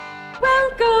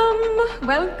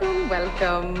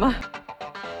Welcome.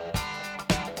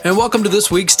 And welcome to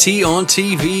this week's Tea on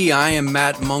TV. I am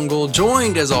Matt Mungle,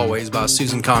 joined as always by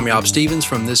Susan Kamyab Stevens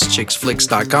from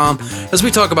thischicksflix.com as we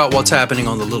talk about what's happening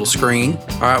on the little screen.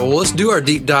 All right, well, let's do our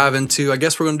deep dive into, I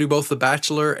guess we're going to do both The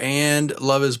Bachelor and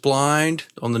Love is Blind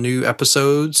on the new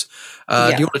episodes. Do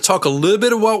you want to talk a little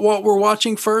bit about what we're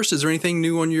watching first? Is there anything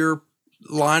new on your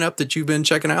lineup that you've been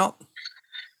checking out?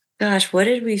 Gosh, what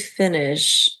did we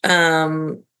finish?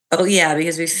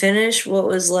 Because we finished what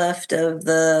was left of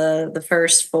the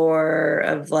first four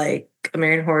of like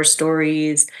American Horror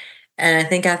Stories. And I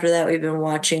think after that we've been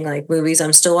watching like movies.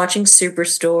 I'm still watching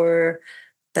Superstore,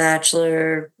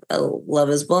 Bachelor, Love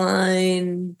is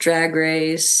Blind, Drag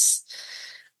Race.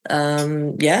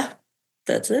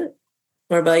 That's it.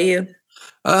 What about you?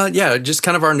 Just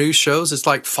kind of our new shows. It's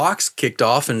like Fox kicked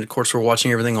off, and of course we're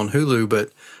watching everything on Hulu,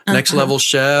 but Next Level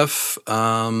Chef,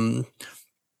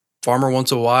 Farmer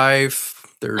Wants a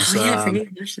Wife. There's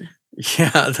the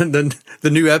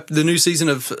new season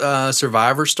of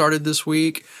Survivor started this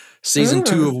week. Season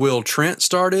 2 of Will Trent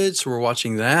started, so we're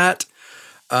watching that.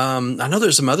 I know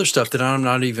there's some other stuff that I'm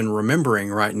not even remembering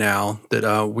right now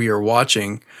that we are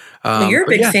watching. You're a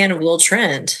big fan of Will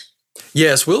Trent.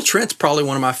 Yes, Will Trent's probably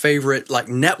one of my favorite like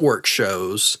network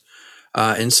shows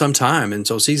in some time. And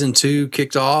so season 2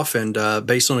 kicked off and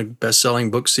based on a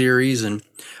best-selling book series. And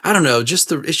I don't know, it's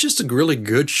just a really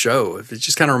good show. It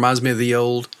just kind of reminds me of the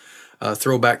old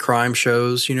throwback crime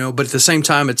shows, you know. But at the same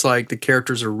time, it's like the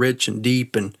characters are rich and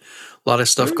deep and a lot of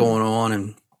stuff going on.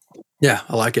 And yeah,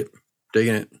 I like it.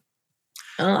 Digging it.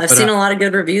 Oh, I've seen a lot of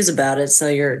good reviews about it. So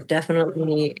you're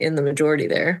definitely in the majority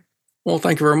there. Well,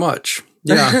 thank you very much.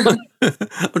 Yeah.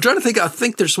 I'm trying to think. I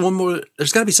think there's one more.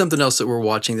 There's got to be something else that we're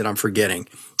watching that I'm forgetting.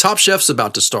 Top Chef's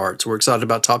about to start. So we're excited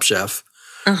about Top Chef.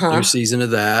 New season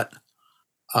of that.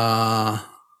 I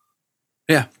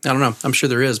don't know. I'm sure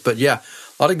there is. But yeah,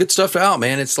 a lot of good stuff out,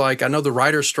 man. It's like, I know the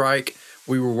writer's strike,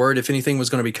 we were worried if anything was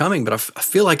going to be coming, but I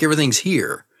feel like everything's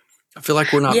here. I feel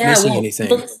like we're not missing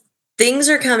anything. Things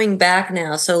are coming back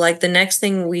now. So like the next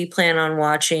thing we plan on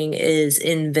watching is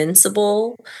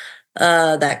Invincible.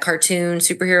 That cartoon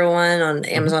superhero one on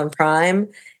Amazon Prime.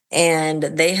 And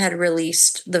they had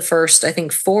released the first, I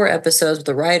think, 4 episodes.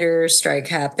 The writer's strike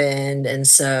happened. And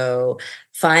so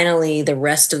finally the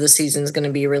rest of the season is going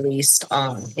to be released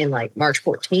in like March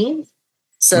 14th.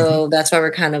 So that's why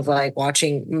we're kind of like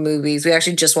watching movies. We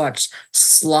actually just watched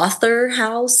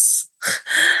Slaughterhouse.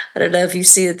 I don't know if you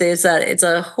see it. It's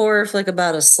a horror flick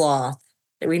about a sloth.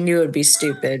 We knew it would be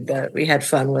stupid, but we had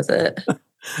fun with it.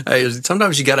 Hey,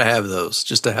 sometimes you got to have those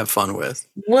just to have fun with.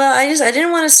 Well, I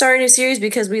didn't want to start a new series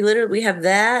because we have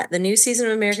the new season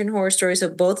of American Horror Story. So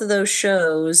both of those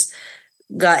shows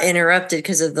got interrupted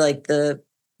because of like the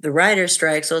writer's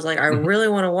strike. So I was like, I really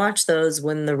want to watch those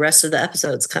when the rest of the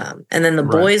episodes come. And then The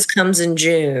Boys comes in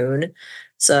June.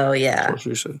 So yeah. Of course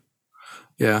you should.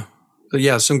 Yeah. But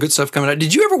yeah, some good stuff coming out.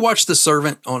 Did you ever watch The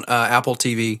Servant on Apple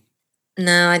TV?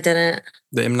 No, I didn't.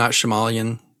 The M. Night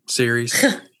Shyamalan series?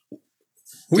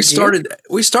 We started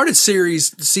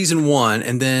season 1,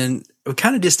 and then we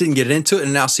kind of just didn't get into it,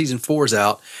 and now season 4 is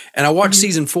out. And I watched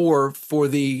season 4 for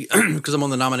the because I'm on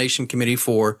the nomination committee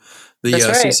for the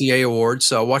CCA Awards.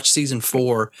 So I watched season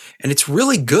 4, and it's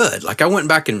really good. Like I went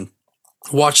back and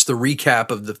watched the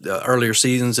recap of the earlier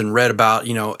seasons and read about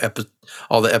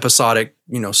all the episodic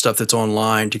stuff that's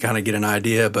online to kind of get an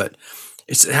idea. But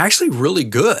it's actually really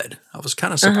good. I was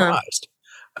kind of surprised.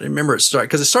 I didn't remember it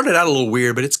because it started out a little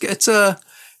weird, but it's got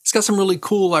some really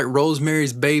cool, like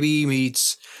Rosemary's Baby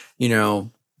meets,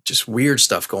 just weird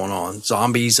stuff going on.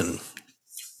 Zombies and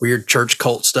weird church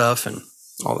cult stuff and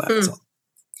all that. So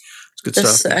it's good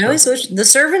stuff. I always wish The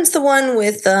Servant's the one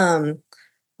with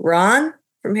Ron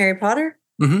from Harry Potter.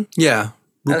 Yeah.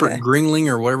 Rupert Greenling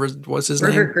or whatever was his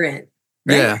name. Rupert Grint.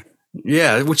 Right? Yeah.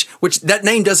 Yeah. Which that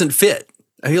name doesn't fit.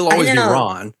 He'll always be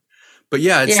Ron. But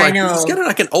yeah, it's like he's got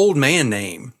like an old man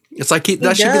name. It's like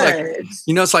that should be like,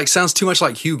 it's like sounds too much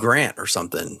like Hugh Grant or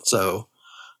something. So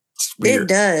it's weird.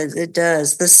 It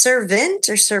does. The Servant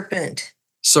or Serpent?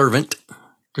 Servant.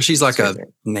 Because she's like a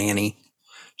nanny.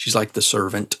 She's like the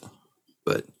servant.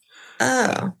 But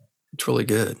it's really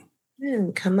good.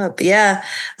 Come up. Yeah.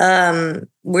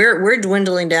 We're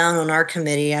dwindling down on our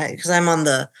committee because I'm on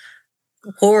the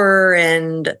horror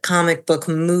and comic book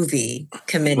movie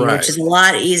committee, which is a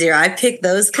lot easier. I picked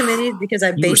those committees because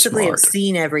I basically have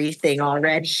seen everything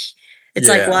already. It's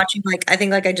like watching, I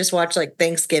think I just watched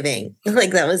Thanksgiving.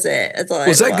 That was it. That's all.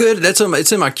 Was that good?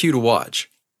 It's in my queue to watch.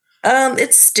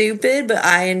 It's stupid, but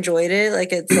I enjoyed it.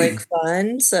 Like it's like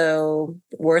fun, so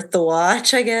worth the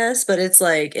watch, I guess. But it's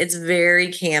like it's very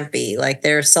campy. Like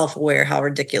they're self-aware how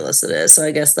ridiculous it is. So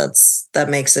I guess that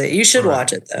makes it. You should Right.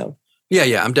 watch it though. Yeah,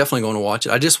 yeah, I'm definitely going to watch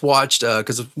it. I just watched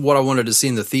because what I wanted to see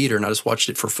in the theater, and I just watched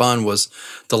it for fun. Was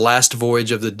the last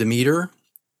voyage of the Demeter,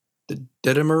 the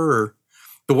Demeter, or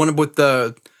the one with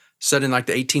the set in like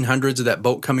the 1800s of that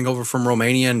boat coming over from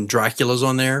Romania and Dracula's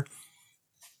on there.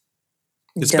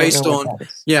 It's Don't know based what on, that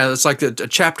is. yeah, it's like a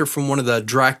chapter from one of the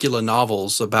Dracula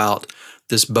novels about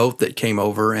this boat that came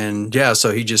over. And yeah,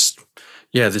 so he just,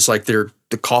 yeah, it's like the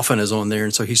coffin is on there.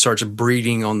 And so he starts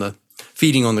feeding on the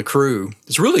crew.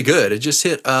 It's really good. It just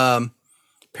hit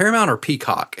Paramount or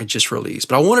Peacock. It just released.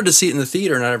 But I wanted to see it in the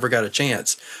theater and I never got a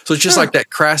chance. So it's just like that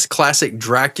classic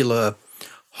Dracula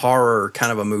horror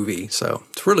kind of a movie. So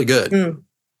it's really good.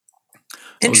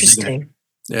 Interesting.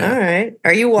 Yeah. All right.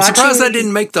 Are you I'm watching? surprised that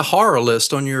didn't make the horror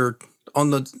list on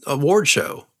the award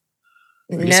show.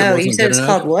 I guess it No, you wasn't said good it's enough.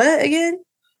 called what again?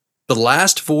 The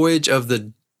Last Voyage of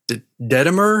the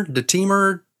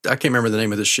Detemer. I can't remember the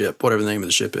name of the ship. Whatever the name of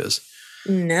the ship is.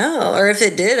 No, or if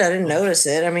it did, I didn't notice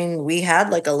it. I mean, we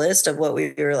had like a list of what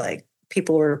we were like,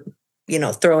 people were,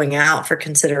 throwing out for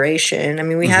consideration. I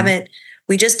mean,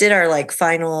 we just did our like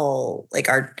final, like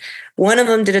one of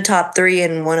them did a top 3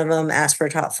 and one of them asked for a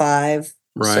top 5.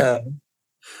 Right. So,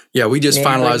 yeah, we just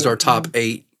finalized our top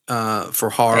 8 for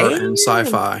horror and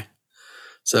sci-fi.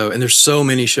 So, and there's so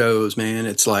many shows, man.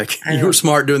 It's like you were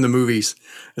smart doing the movies.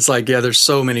 It's like, yeah, there's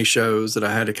so many shows that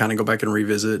I had to kind of go back and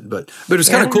revisit, but it was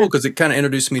kind of cool because it kind of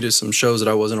introduced me to some shows that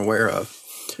I wasn't aware of.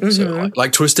 So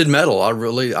like Twisted Metal,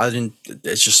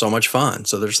 it's just so much fun.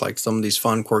 So there's like some of these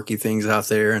fun, quirky things out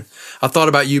there. And I thought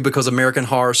about you because American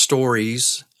Horror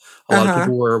Stories, a lot of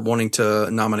people were wanting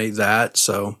to nominate that.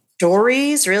 So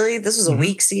Stories, really? This was a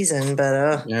weak season,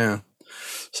 but yeah.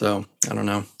 So I don't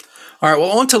know. All right,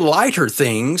 well, on to lighter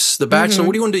things. The Bachelor.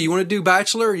 What do you want to do? You want to do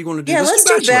Bachelor, or you want to do? Yeah, let's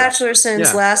do Bachelor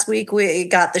since last week we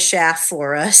got the shaft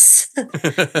for us.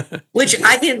 Which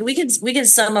we can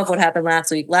sum up what happened last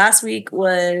week. Last week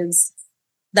was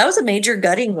a major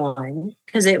gutting one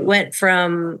because it went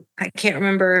from, I can't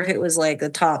remember if it was like the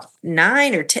top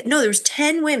 9 or 10. No, there was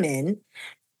 10 women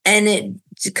and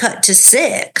it cut to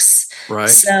 6. Right.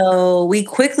 So we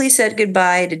quickly said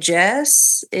goodbye to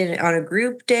Jess on a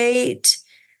group date.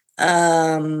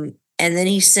 And then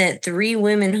he sent 3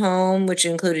 women home, which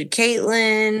included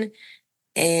Caitlin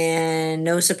and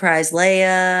no surprise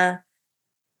Leia.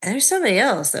 And there's somebody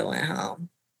else that went home.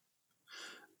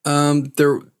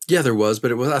 There was,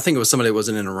 but I think it was somebody that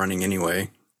wasn't in a running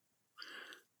anyway.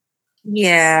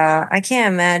 Yeah, I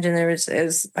can't imagine I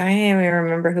can't even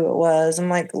remember who it was. I'm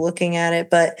like looking at it,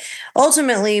 but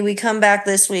ultimately we come back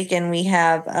this week and we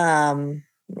have I'll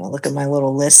look at my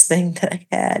little list thing that I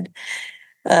had.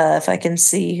 If I can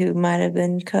see who might have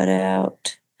been cut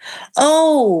out.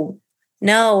 Oh,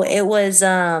 no, it was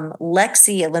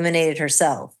Lexi eliminated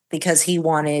herself because he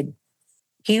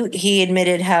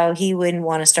admitted how he wouldn't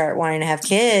want to start wanting to have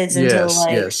kids until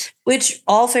which,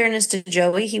 all fairness to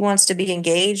Joey, he wants to be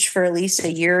engaged for at least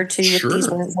a year or 2 with these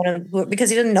women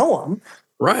because he doesn't know them.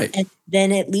 Right. And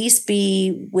then at least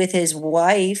be with his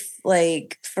wife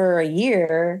like for a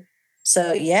year.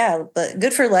 So yeah, but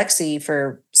good for Lexi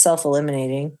for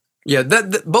self-eliminating. Yeah,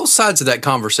 that both sides of that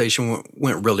conversation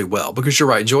went really well because you're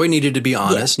right. Joy needed to be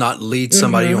honest, not lead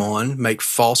somebody on, make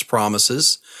false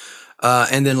promises.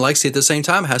 And then Lexi at the same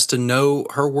time has to know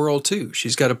her world too.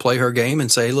 She's got to play her game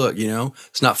and say, look,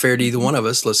 it's not fair to either one of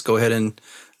us. Let's go ahead and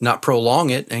not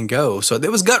prolong it and go. So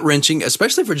it was gut wrenching,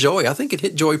 especially for Joy. I think it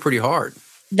hit Joy pretty hard.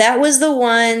 That was the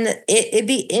one. It'd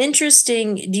be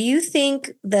interesting. Do you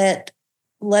think that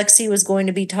Lexi was going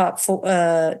to be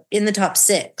in the top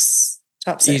 6?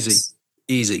 Top 6.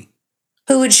 Easy.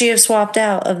 Who would she have swapped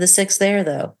out of the 6 there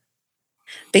though?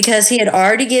 Because he had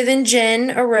already given Jen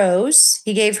a rose.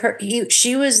 He gave her. Jen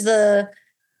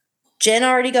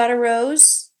already got a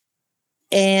rose,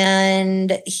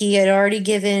 and he had already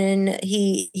given.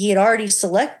 He had already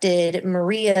selected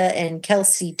Maria and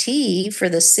Kelsey T for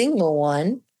the single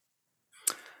one.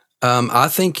 I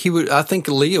think he would. I think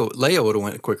Leia would have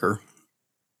went quicker.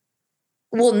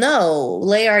 Well, no,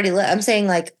 Leia already left. I'm saying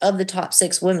like of the top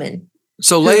 6 women.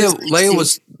 So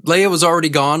Leia was already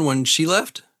gone when she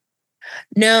left?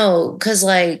 No, because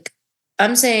like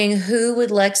I'm saying, who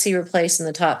would Lexi replace in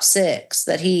the top 6?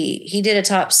 That he did a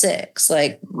top 6,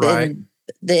 like right.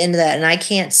 The end of that, and I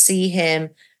can't see him.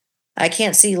 I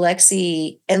can't see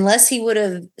Lexi unless he would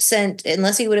have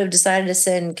decided to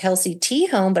send Kelsey T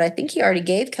home. But I think he already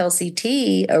gave Kelsey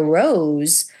T a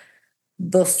rose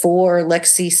before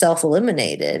Lexi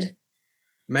self-eliminated.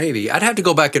 Maybe I'd have to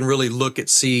go back and really look at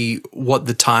see what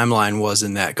the timeline was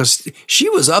in that because she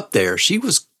was up there. She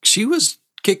was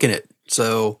kicking it.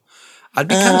 So I'd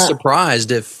be kind of Uh, surprised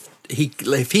if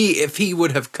he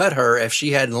would have cut her if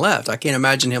she hadn't left. I can't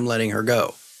imagine him letting her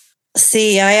go.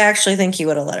 See, I actually think he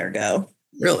would have let her go.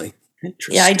 Really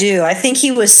Yeah, I interesting. do. I think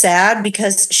he was sad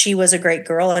because she was a great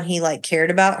girl and he like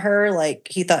cared about her. Like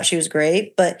he thought she was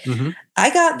great. But Hmm. I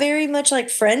got very much like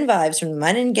friend vibes from him.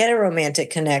 I didn't get a romantic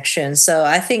connection. So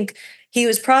I think he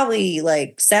was probably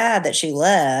like sad that she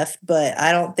left, but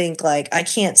I don't think like I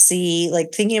can't see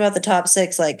like thinking about the top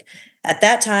six, like at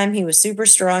that time he was super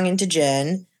strong into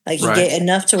Jen. Like he Right. gave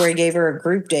enough to where he gave her a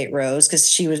group date rose because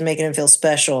she was making him feel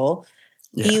special.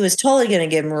 Yeah. He was totally gonna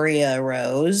give Maria a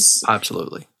rose.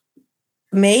 Absolutely.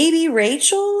 Maybe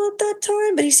Rachel at that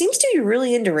time, but he seems to be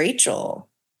really into Rachel.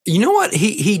 You know what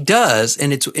he does,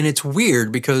 and it's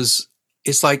weird because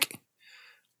it's like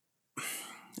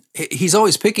he's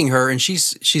always picking her, and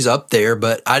she's up there,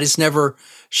 but I just never.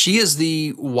 She is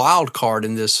the wild card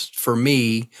in this for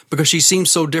me because she seems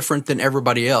so different than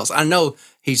everybody else. I know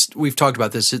we've talked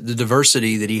about this. The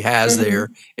diversity that he has there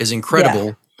Mhm. is Yeah,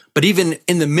 incredible. But even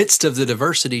in the midst of the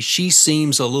diversity, she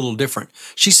seems a little different.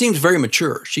 She seems very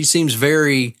mature. She seems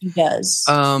very he does.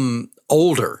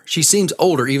 older. She seems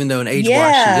older, even though in age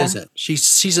wise she Yeah, isn't.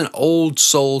 She's an old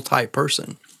soul type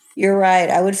person. you're right.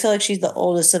 I would feel like she's the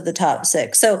oldest of the top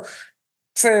six. So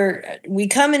for we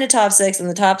come into top six, and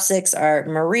the top six are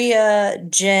Maria,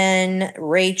 Jen,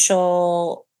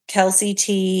 Rachel, Kelsey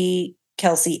T,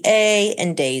 Kelsey A,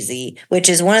 and Daisy, which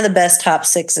is one of the best top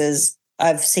sixes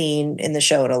I've seen in the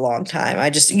show in a long time. I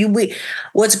just you we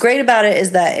what's great about it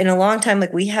is that in a long time,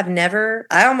 like we have never,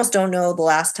 I almost don't know the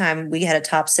last time we had a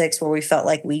top six where we felt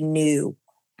like we knew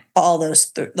all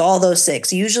those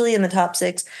six. Usually in the top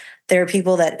six, there are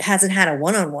people that hasn't had a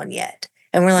one-on-one yet.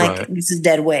 And we're like, Right. this is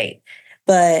dead weight.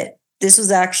 But this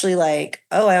was actually like,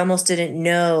 oh, I almost didn't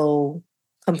know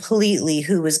completely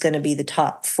who was going to be the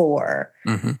top four.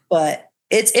 Hmm. But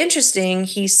it's interesting.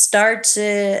 He starts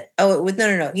it, oh, with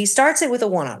no. He starts it with a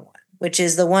one-on-one, which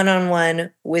is the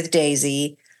one-on-one with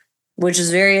Daisy, which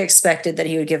is very expected that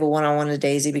he would give a one-on-one to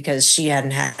Daisy because she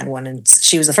hadn't had one and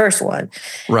she was the first one.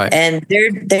 Right. And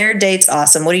their date's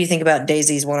awesome. What do you think about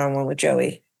Daisy's one-on-one with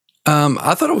Joey?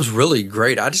 I thought it was really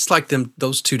great. I just like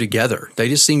those two together. They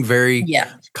just seem very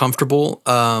Yeah. comfortable.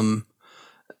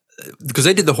 Because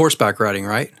they did the horseback riding,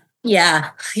 right?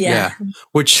 Yeah. Yeah. Yeah.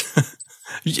 Which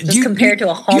Just compared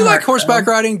to a do you like Hallmark horseback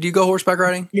film. riding? Do you go horseback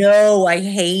riding? No, I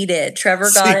hate it. Trevor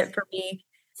got See, it for me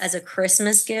as a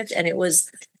Christmas gift, and it was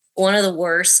one of the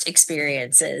worst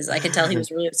experiences. I could tell he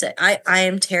was really upset. I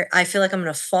feel like I'm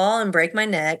gonna fall and break my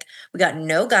neck. We got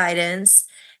no guidance,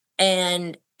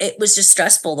 and it was just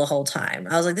stressful the whole time.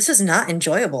 I was like, this is not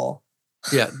enjoyable.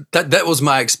 yeah, that was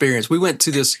my experience. We went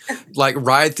to this like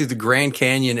ride through the Grand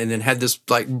Canyon and then had this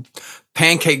like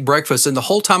pancake breakfast. And the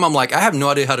whole time I'm like, I have no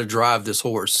idea how to drive this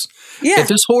horse. If Yeah,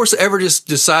 this horse ever just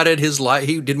decided his life,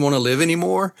 he didn't want to live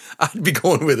anymore, I'd be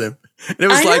going with him. And it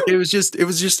was I like, know.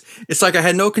 it's like I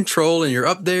had no control and you're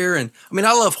up there. And I mean,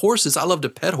 I love horses. I love to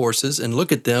pet horses and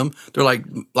look at them. They're like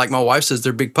my wife says,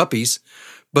 they're big puppies.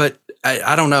 But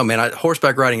I don't know, man.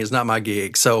 Horseback riding is not my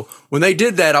gig. So when they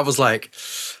did that, I was like,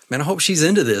 man, I hope she's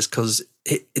into this because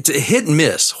it's a hit and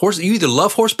miss. You either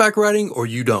love horseback riding or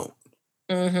you don't.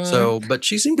 Hmm. So, but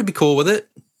she seemed to be cool with it.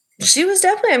 She was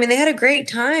definitely, I mean, they had a great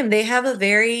time. They have a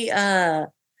very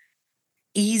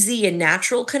easy and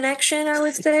natural connection, I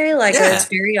would say. Like it's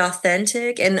Yeah. very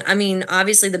authentic. And I mean,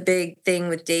 obviously the big thing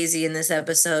with Daisy in this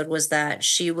episode was that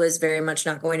she was very much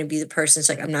not going to be the person. It's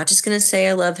like, I'm not just gonna say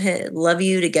I love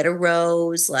you to get a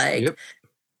rose. Yep.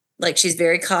 Like she's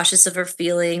very cautious of her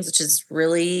feelings, which is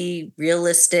really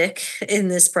realistic in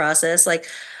this process. Like,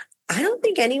 I don't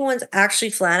think anyone's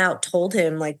actually flat out told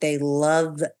him like they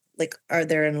love, like, are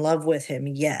they in love with him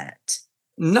yet?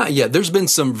 Not yet. There's been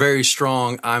some very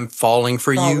strong "I'm falling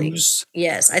for Falling. yous,"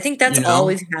 Yes, I think that's you all know?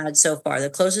 we've had so far. The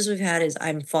closest we've had is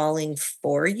 "I'm falling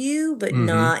for you," but Hmm.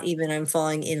 not even "I'm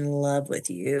falling in love with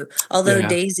you." Although Yeah.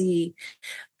 Daisy,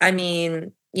 I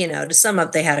mean, to sum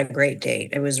up, they had a great date.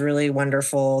 It was really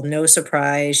wonderful. No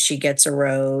surprise, she gets a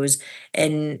rose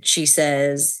and she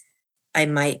says, "I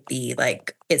might be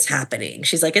like, it's happening."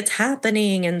 She's like, "It's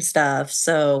happening," and stuff.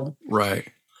 So, Right.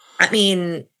 I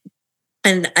mean,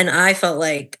 and I felt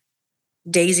like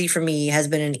Daisy for me has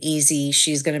been an easy,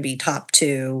 she's gonna be top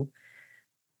two.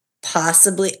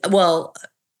 Possibly, well,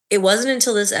 it wasn't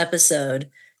until this episode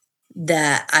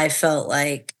that I felt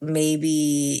like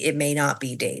maybe it may not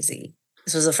be Daisy.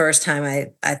 This was the first time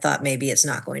I thought maybe it's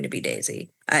not going to be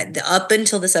Daisy. Up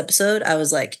until this episode, I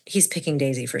was like, he's picking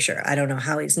Daisy for sure. I don't know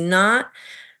how he's not,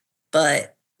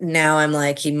 but now I'm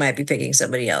like, he might be picking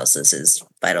somebody else as his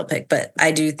final pick. But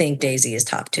I do think Daisy is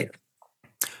top 2.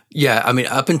 Yeah, I mean,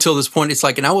 up until this point, it's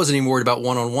like, and I wasn't even worried about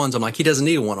one-on-ones. I'm like, he doesn't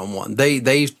need a one-on-one.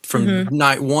 They from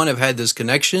night one have had this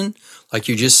connection. Like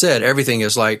you just said, everything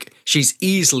is like, she's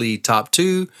easily top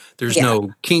 2. There's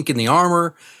no kink in the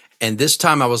armor. And this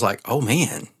time I was like, oh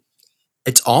man,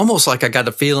 it's almost like I got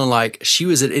the feeling like she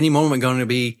was at any moment going to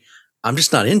be, I'm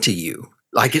just not into you.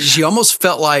 Like she almost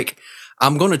felt like,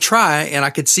 I'm going to try, and I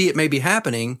could see it maybe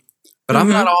happening, but I'm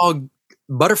not all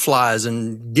butterflies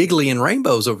and giggly and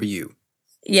rainbows over you.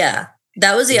 Yeah,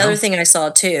 that was the other thing I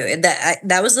saw too.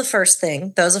 That was the first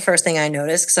thing. That was the first thing I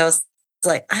noticed, because I was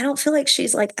like, I don't feel like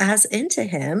she's like as into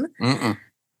him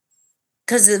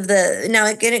because of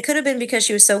it could have been because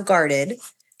she was so guarded.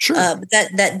 Sure, but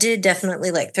that did definitely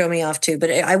like throw me off too.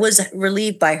 But I was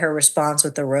relieved by her response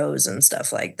with the rose and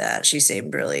stuff like that. She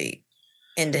seemed really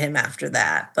into him after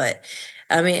that. But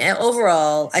I mean,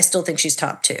 overall, I still think she's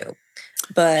top 2.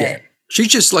 But she's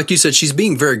just like you said, she's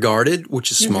being very guarded, which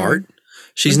is smart.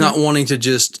 She's not wanting to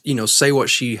just, say what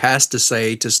she has to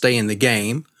say to stay in the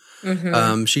game.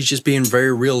 She's just being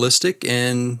very realistic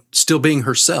and still being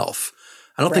herself.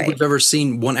 I don't think we've ever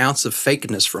seen 1 ounce of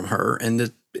fakeness from her,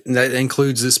 and that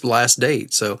includes this last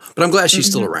date. So, but I'm glad she's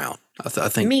still around. I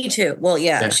think. Me too. Well,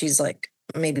 yeah. She's like,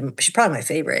 she's probably my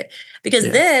favorite, because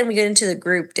then we get into the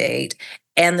group date,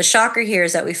 and the shocker here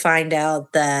is that we find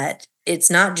out that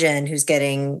it's not Jen who's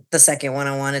getting the second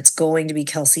one-on-one. It's going to be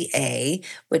Kelsey A,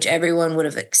 which everyone would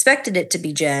have expected it to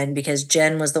be Jen, because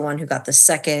Jen was the one who got the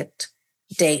second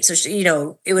date. So, she,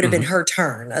 it would have been her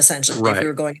turn, essentially, if we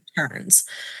were going in turns.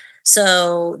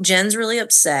 So Jen's really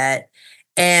upset.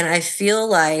 And I feel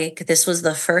like this was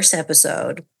the first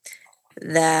episode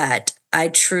that I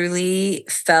truly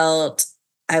felt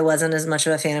I wasn't as much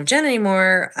of a fan of Jen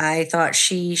anymore. I thought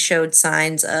she showed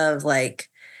signs of like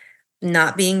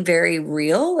not being very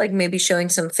real, like maybe showing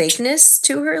some fakeness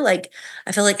to her. Like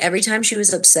I felt like every time she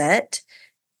was upset,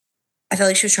 I felt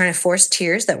like she was trying to force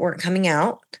tears that weren't coming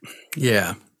out.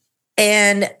 Yeah.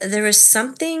 And there was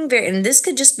something and this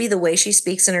could just be the way she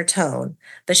speaks in her tone,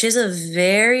 but she has a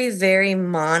very, very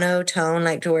monotone,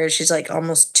 like to where she's like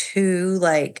almost too,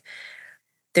 like,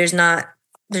 there's not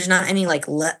any like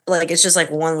it's just like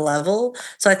one level.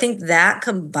 So I think that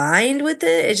combined with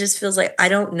it just feels like, I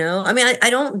don't know. I mean, I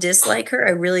don't dislike her.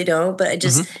 I really don't, but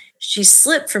she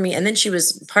slipped for me. And then she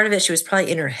was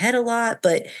probably in her head a lot,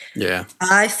 but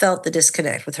I felt the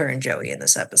disconnect with her and Joey in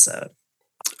this episode.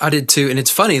 I did too. And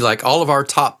it's funny, like all of our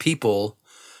top people,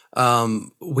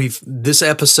 this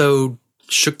episode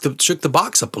shook the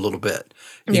box up a little bit.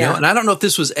 You know, and I don't know if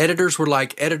this was editors were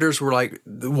like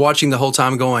watching the whole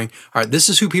time going, all right, this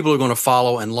is who people are going to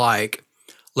follow and like.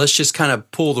 Let's just kind of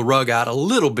pull the rug out a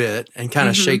little bit and kind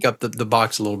of shake up the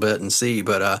box a little bit and see.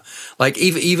 But like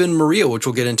even Maria, which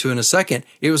we'll get into in a second,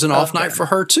 it was an off night for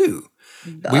her too.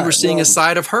 We were seeing a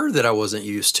side of her that I wasn't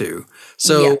used to.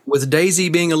 So with Daisy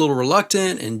being a little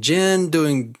reluctant and Jen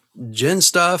doing Jen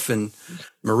stuff and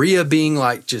Maria being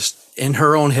like just in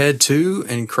her own head too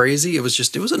and crazy, it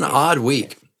was an odd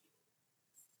week.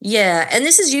 Yeah, and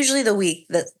this is usually the week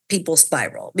that people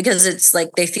spiral, because it's like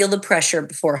they feel the pressure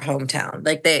before hometown.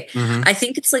 Like I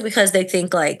think it's like because they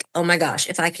think like, oh my gosh,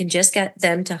 if I can just get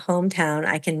them to hometown,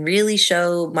 I can really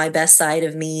show my best side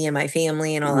of me and my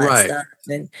family and all that stuff.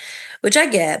 And which I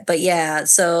get, but yeah,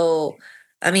 so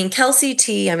I mean, Kelsey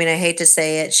T, I mean, I hate to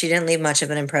say it, she didn't leave much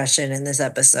of an impression in this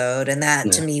episode, and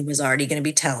that to me was already going to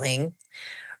be telling.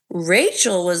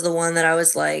 Rachel was the one that I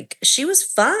was like, she was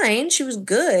fine, she was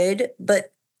good,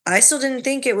 but I still didn't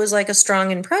think it was like a strong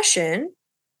impression.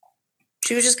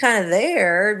 She was just kind of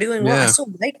there doing well. I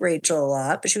still like Rachel a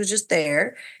lot, but she was just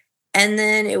there. And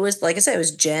then it was, like I said, it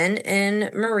was Jen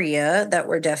and Maria that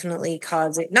were definitely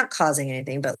not causing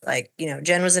anything, but like,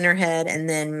 Jen was in her head. And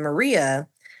then Maria,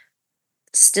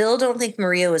 still don't think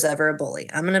Maria was ever a bully.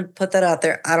 I'm going to put that out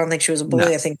there. I don't think she was a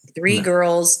bully. I think 3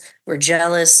 girls were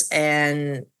jealous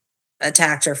and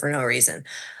attacked her for no reason.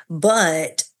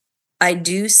 But I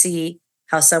do see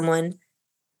how someone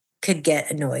could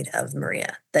get annoyed of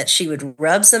Maria, that she would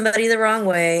rub somebody the wrong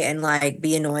way and like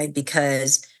be annoyed,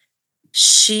 because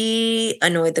she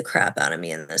annoyed the crap out of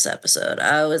me in this episode.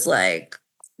 I was like,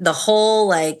 the whole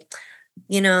like,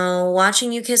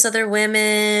 watching you kiss other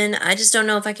women, I just don't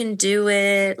know if I can do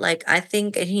it. Like, I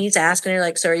think, and he's asking her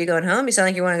like, so are you going home? You sound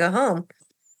like you want to go home.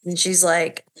 And she's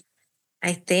like,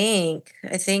 I think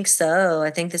so. I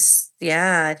think.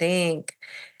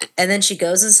 And then she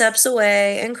goes and steps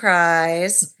away and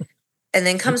cries and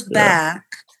then comes back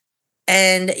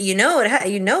And you know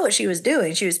what she was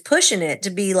doing. She was pushing it to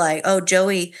be like, "Oh,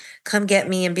 Joey, come get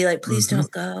me," and be like, "Please Mm-hmm.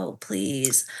 don't go,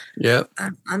 please. Yep.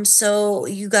 I'm so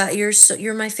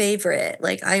you're my favorite.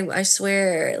 Like I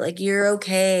swear, like you're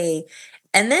okay."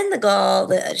 And then the gall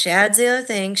that she adds the other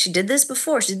thing. She did this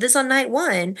before. She did this on night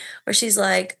one, where she's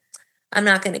like, "I'm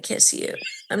not gonna kiss you.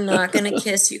 I'm not gonna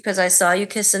kiss you because I saw you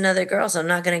kiss another girl, so I'm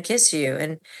not gonna kiss you."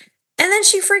 And then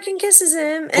she freaking kisses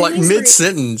him, and Like he's mid like,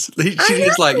 sentence,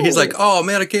 "I he's like, know." "Oh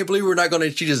man, I can't believe we're not going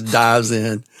to." She just dives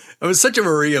in. It was such a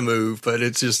Maria move, but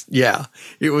it's just, yeah,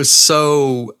 it was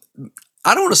so.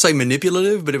 I don't want to say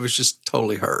manipulative, but it was just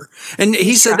totally her. And he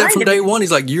He's said that trying from to day be. one.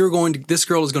 He's like, this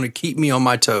girl is going to keep me on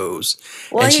my toes,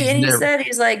 Well, and he she's and he never. said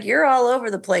he's like, "You're all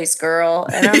over the place, girl."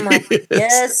 And I'm like,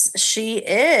 Yes, "Yes, she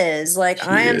is." Like she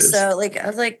I am is. so like I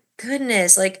was like,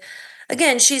 "Goodness." Like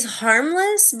again, she's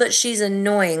harmless, but she's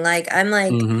annoying. Like I'm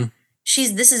like Mm-hmm.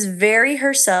 she's this is very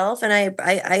herself, and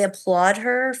I applaud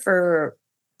her for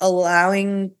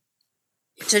allowing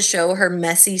to show her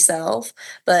messy self.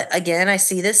 But again, I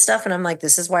see this stuff and I'm like,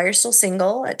 "This is why you're still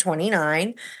single at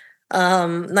 29."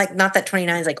 Like not that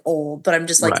 29 is like old, but I'm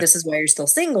just like, Right. this is why you're still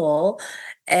single.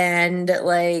 And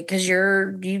like, cause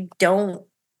you don't,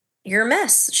 you're a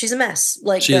mess. She's a mess.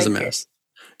 She is a mess.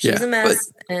 She's Yeah, a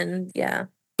mess. And yeah.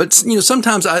 but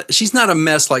sometimes she's not a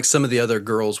mess like some of the other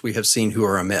girls we have seen who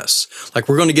are a mess. Like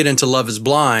we're going to get into Love Is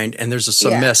Blind, and there's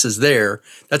some Yeah. messes there.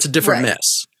 That's a different Right.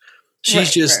 mess. She's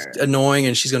Right. just annoying,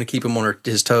 and she's going to keep him on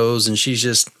his toes. And she's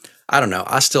just, I don't know.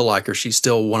 I still like her. She's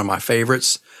still one of my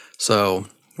favorites. So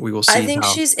we will I see think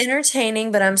how. she's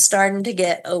entertaining, but I'm starting to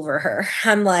get over her.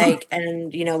 I'm like,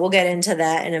 and we'll get into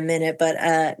that in a minute, but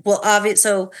well, obvious.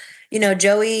 So,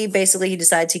 Joey basically he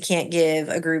decides he can't give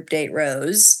a group date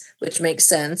rose, which makes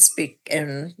sense,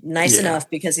 and nice Yeah. enough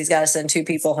because he's got to send two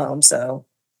people home. So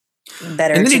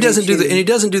better And then to do he two.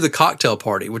 doesn't do the cocktail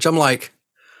party, which I'm like,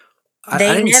 I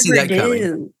They didn't see never that coming.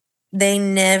 do. They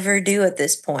never do at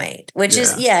this point, which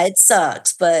is Yeah. yeah, it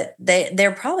sucks, but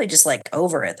they're probably just like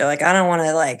over it. They're like, I don't want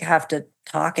to like have to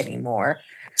talk anymore.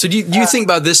 So do you think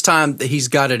by this time that he's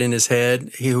got it in his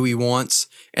head who he wants,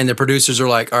 and the producers are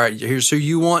like, all right, here's who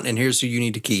you want, and here's who you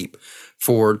need to keep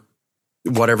for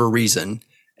whatever reason,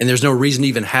 and there's no reason to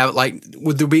even have like,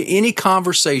 would there be any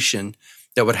conversation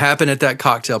that would happen at that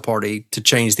cocktail party to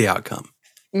change the outcome?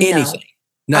 No. Anything?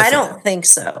 I Nothing. don't think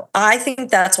so. I think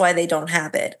that's why they don't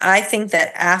have it. I think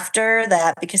that after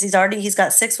that, because he's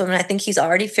got six women, I think he's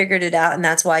already figured it out, and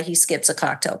that's why he skips a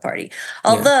cocktail party.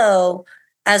 Yeah. Although,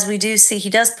 as we do see, he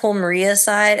does pull Maria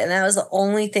aside, and that was the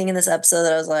only thing in this episode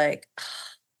that I was like,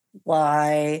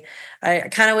 why? I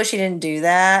kind of wish he didn't do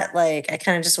that. Like, I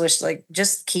kind of just wish, like,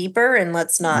 just keep her and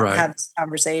let's not Right. have this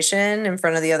conversation in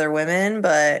front of the other women.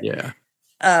 But, Yeah.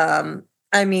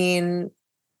 I mean,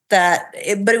 but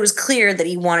it was clear that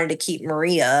he wanted to keep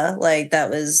Maria. Like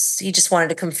he just wanted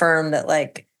to confirm that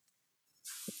like,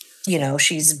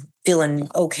 she's feeling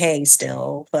okay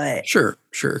still, but Sure.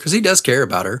 Because he does care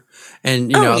about her,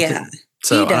 and oh yeah,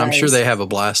 he and I'm sure they does. have a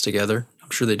blast together. I'm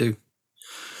sure they do.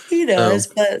 He So does,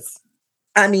 but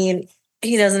I mean,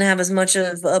 he doesn't have as much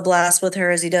of a blast with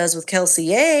her as he does with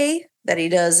Kelsey A that he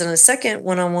does in a second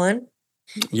one-on-one.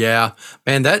 yeah,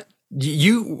 man, that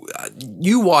you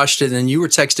watched it and you were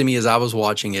texting me as I was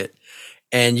watching it,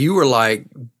 and you were like,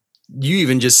 you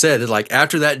even just said it, like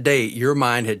after that date, your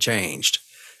mind had changed.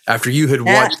 After you had That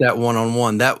watched that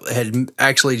one-on-one, that had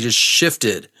actually just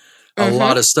shifted a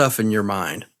lot mhm, of stuff in your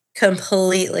mind.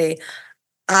 completely.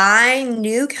 I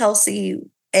knew Kelsey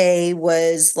A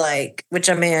was like, which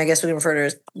I mean, I guess we can refer to her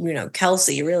as,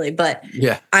 Kelsey really, but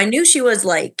Yeah, I knew she was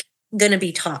like going to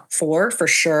be top four for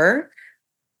sure.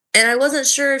 And I wasn't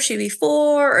sure if she'd be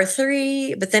four or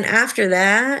three. But then after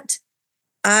that,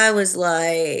 I was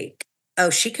like, oh,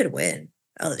 she could win.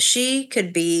 Oh, she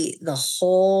could be the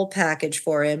whole package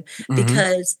for him hmm,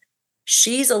 because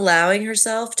she's allowing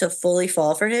herself to fully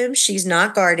fall for him. She's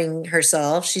not guarding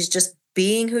herself. She's just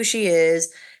being who she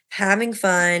is, having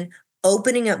fun,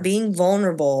 opening up, being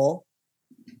vulnerable,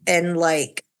 and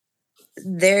like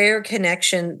their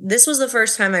connection. This was the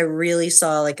first time I really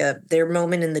saw like their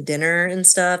moment in the dinner and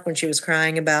stuff when she was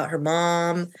crying about her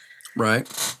mom. right,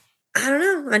 I don't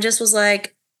know. I just was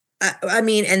like, I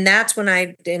mean, and that's when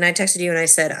I texted you and I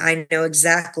said, I know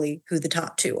exactly who the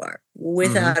top two are, hmm,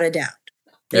 without a doubt.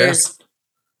 yeah, There's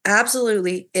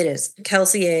absolutely it is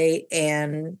Kelsey A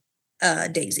and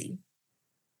Daisy.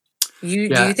 Do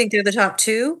yeah. you think they're the top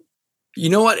two? You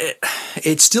know what?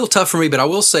 It's still tough for me, but I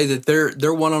will say that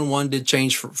their one-on-one did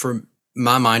change for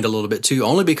my mind a little bit too,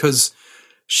 only because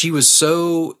she was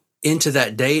so into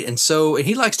that date. And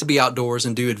he likes to be outdoors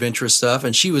and do adventurous stuff.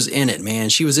 And she was in it, man.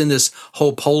 She was in this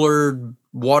whole polar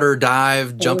water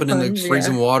dive, jumping in the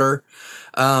freezing water.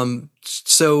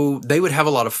 So they would have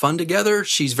a lot of fun together.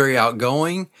 She's very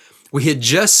outgoing. We had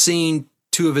just seen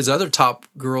two of his other top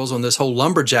girls on this whole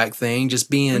lumberjack thing, just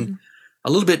being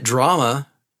a little bit drama,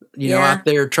 out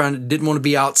there didn't want to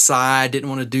be outside, didn't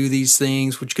want to do these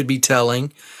things, which could be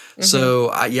telling. So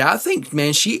I think,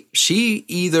 man, she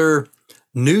either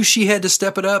knew she had to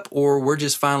step it up, or we're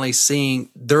just finally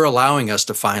they're allowing us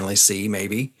to finally see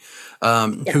maybe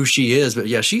who she is. But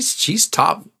yeah, she's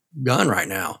top gun right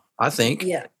now, I think.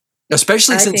 Yeah.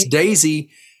 Especially since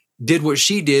Daisy did what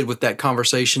she did with that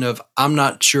conversation of, I'm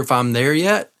not sure if I'm there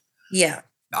yet. Yeah.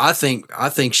 I think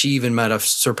she even might have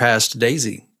surpassed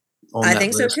Daisy on that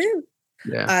list. So too.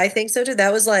 Yeah. I think so too.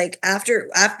 That was like after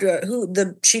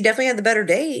she definitely had the better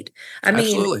date. I mean,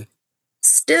 absolutely.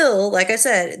 Still, like I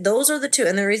said, those are the two.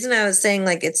 And the reason I was saying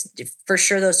like it's for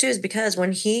sure those two is because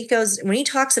when he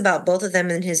talks about both of them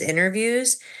in his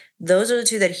interviews, those are the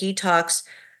two that he talks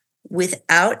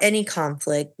without any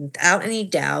conflict, without any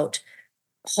doubt,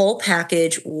 whole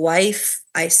package, wife.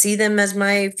 I see them as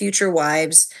my future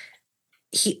wives.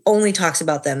 He only talks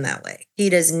about them that way. He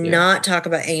does not talk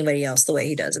about anybody else the way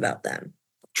he does about them.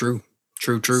 True.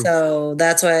 So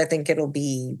that's why I think it'll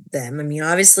be them. I mean,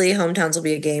 obviously, hometowns will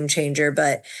be a game changer,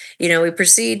 but we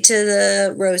proceed to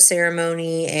the rose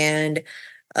ceremony, and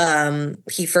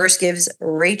he first gives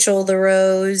Rachel the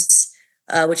rose,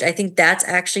 which I think that's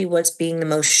actually what's being the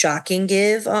most shocking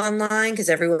give online, because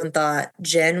everyone thought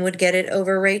Jen would get it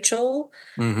over Rachel.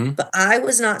 But I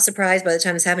was not surprised by the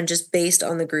time this happened, just based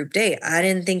on the group date. I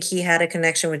didn't think he had a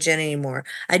connection with Jen anymore.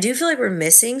 I do feel like we're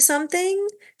missing something,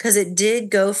 because it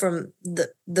did go from the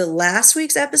last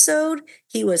week's episode,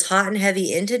 he was hot and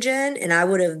heavy into Jen, and I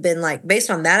would have been like,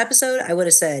 based on that episode, I would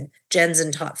have said Jen's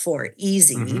in top 4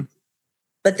 easy.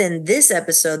 But then this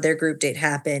episode, their group date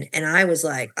happened, and I was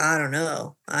like, I don't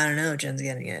know, Jen's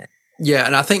getting it. Yeah,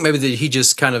 and I think maybe that he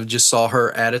just kind of just saw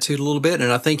her attitude a little bit,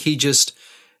 and I think he's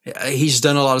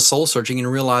done a lot of soul searching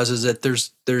and realizes that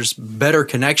there's better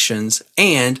connections.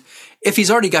 And if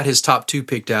he's already got his top 2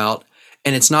 picked out,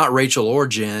 and it's not Rachel or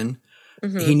Jen,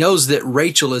 he knows that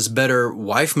Rachel is better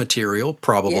wife material,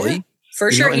 probably. Yeah,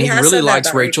 for sure. And he really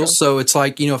likes Rachel. So it's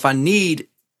like, if I need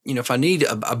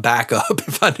a backup,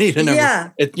 if I need a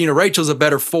number, Rachel's a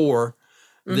better 4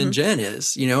 than Jen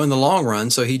is, in the long run.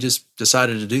 So he just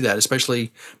decided to do that,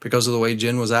 especially because of the way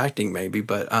Jen was acting, maybe.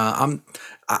 But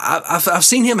I've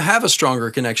seen him have a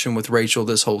stronger connection with Rachel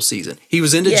this whole season. He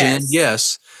was into Jen,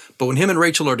 yes, but when him and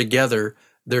Rachel are together,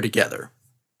 they're together.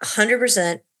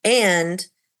 100%. And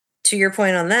to your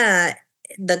point on that,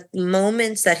 the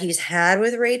moments that he's had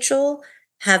with Rachel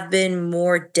have been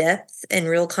more depth and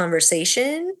real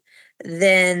conversation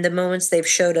than the moments they've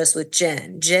showed us with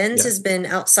Jen. Jen's has been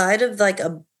outside of like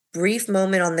a brief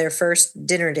moment on their first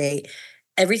dinner date.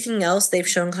 Everything else they've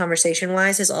shown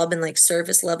conversation-wise has all been like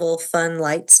surface level, fun,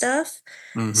 light stuff.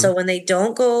 So when they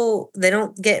don't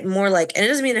get more like, and it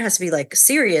doesn't mean it has to be like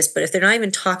serious, but if they're not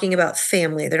even talking about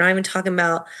family, they're not even talking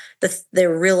about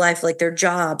their real life, like their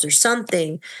jobs or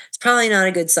something, it's probably not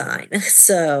a good sign.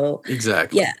 So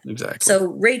exactly. So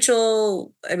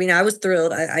Rachel, I mean, I was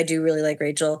thrilled. I do really like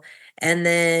Rachel. And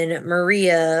then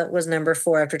Maria was number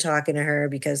 4 after talking to her,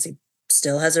 because he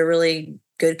still has a really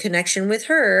good connection with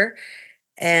her.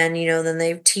 And, then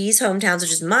they tease hometowns,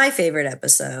 which is my favorite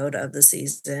episode of the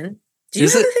season. Do you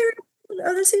have a favorite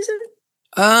of the season?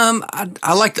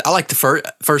 I like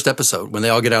the first episode when they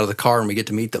all get out of the car and we get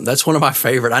to meet them. That's one of my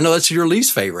favorite. I know that's your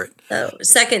least favorite. Oh,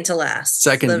 second to last.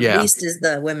 The least is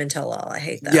the women tell all. I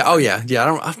hate that. Yeah. Oh yeah.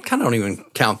 Yeah. I kind of don't even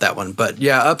count that one, but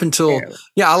yeah, up until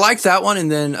I like that one.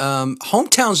 And then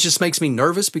hometowns just makes me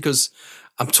nervous because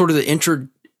I'm sort of the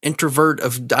introvert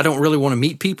of, I don't really want to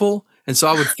meet people. And so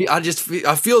I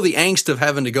feel the angst of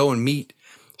having to go and meet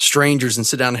strangers and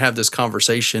sit down and have this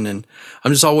conversation. And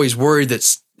I'm just always worried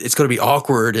that it's going to be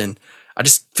awkward, and I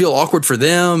just feel awkward for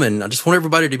them. And I just want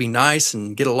everybody to be nice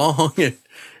and get along. And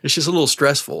it's just a little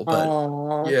stressful,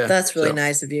 but that's really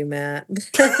nice of you, Matt.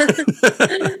 But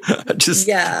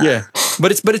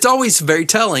it's always very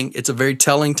telling. It's a very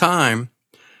telling time.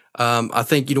 I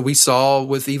think, we saw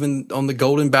with even on the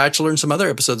Golden Bachelor and some other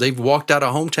episodes, they've walked out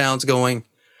of hometowns going,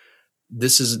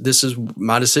 this is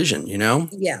my decision,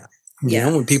 Yeah.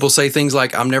 When people say things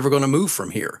like, I'm never going to move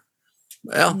from here.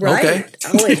 Well, right. Okay.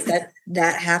 Always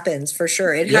that happens for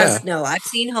sure. It has. No, I've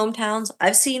seen hometowns.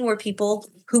 I've seen where people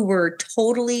who were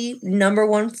totally number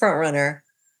 1 front runner,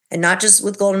 and not just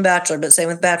with Golden Bachelor, but same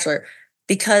with Bachelor,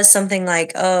 because something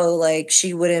like,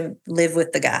 she wouldn't live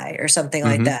with the guy or something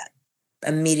like that.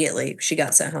 immediately she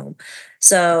got sent home.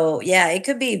 So yeah, it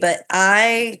could be. But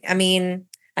I mean,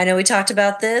 I know we talked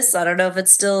about this. I don't know if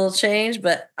it's still changed,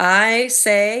 but I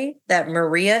say that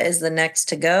Maria is the next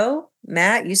to go.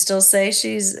 Matt, you still say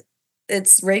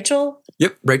it's Rachel?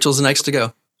 Yep, Rachel's the next to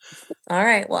go. All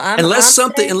right. Well, Unless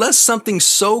saying, unless something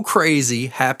so crazy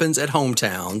happens at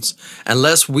hometowns,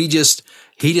 unless he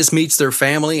just meets their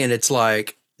family and it's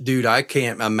like, dude, I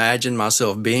can't imagine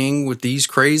myself being with these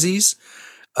crazies.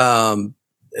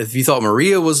 If you thought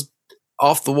Maria was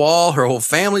off the wall, her whole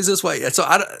family's this way. So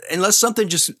unless something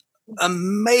just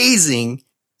amazing,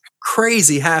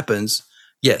 crazy happens,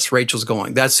 yes, Rachel's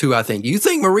going. That's who I think. You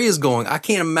think Maria's going? I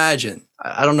can't imagine.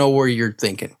 I don't know where you're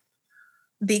thinking.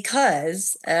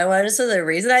 Because I want to say the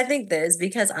reason I think this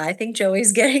because I think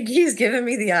he's giving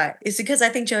me the eye. It's because I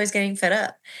think Joey's getting fed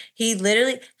up. He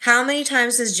literally, how many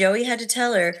times has Joey had to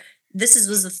tell her?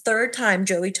 Was the third time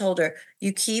Joey told her,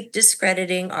 you keep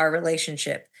discrediting our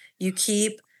relationship. You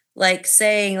keep like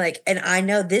saying like, and I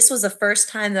know this was the first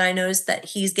time that I noticed that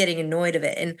he's getting annoyed of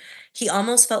it. And he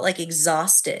almost felt like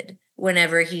exhausted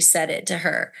whenever he said it to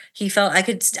her. He felt I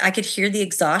could hear the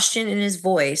exhaustion in his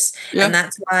voice. Yeah. And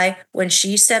that's why when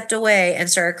she stepped away and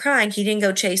started crying, he didn't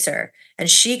go chase her. And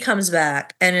she comes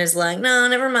back and is like, no,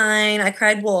 never mind. I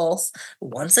cried wolf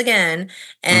once again.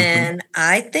 And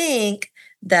I think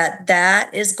that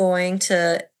is going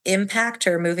to impact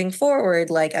her moving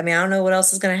forward. Like, I mean, I don't know what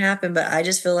else is going to happen, but I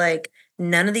just feel like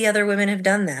none of the other women have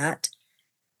done that.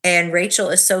 And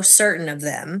Rachel is so certain of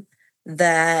them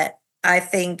that I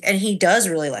think, and he does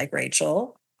really like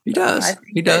Rachel. He does.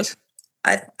 He does.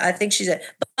 I think she's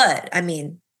but I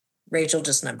mean, Rachel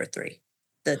just number 3.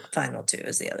 The final 2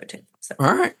 is the other 2. So.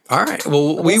 All right.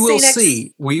 Well, we will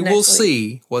see. We will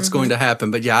see what's going to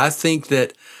happen. But yeah, I think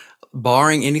that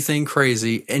barring anything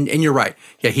crazy, and you're right.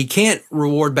 Yeah, he can't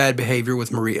reward bad behavior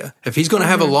with Maria. If he's going to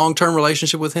have a long-term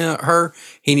relationship with her,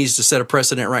 he needs to set a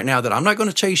precedent right now that I'm not going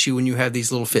to chase you when you have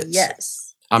these little fits. Yes.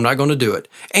 I'm not going to do it.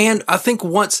 And I think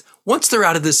once they're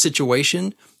out of this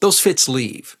situation, those fits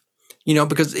leave. You know,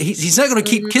 because he's not going to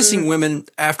keep kissing women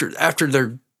after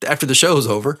the show's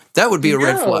over. That would be a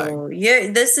red flag.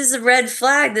 Yeah, this is a red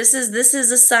flag. This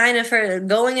is a sign of her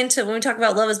going into, when we talk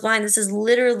about Love is Blind,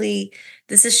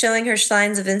 this is showing her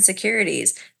signs of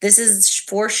insecurities. This is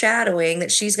foreshadowing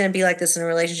that she's going to be like this in a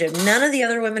relationship. None of the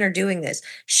other women are doing this.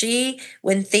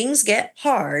 When things get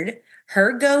hard,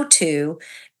 her go-to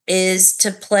is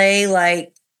to play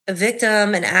like a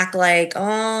victim and act like,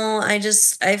 oh, I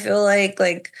feel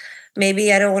like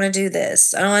maybe I don't want to do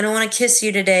this. Oh, I don't want to kiss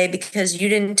you today because you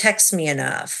didn't text me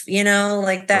enough. You know,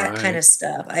 like that kind of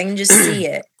stuff. I can just see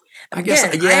it. I guess,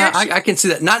 I can see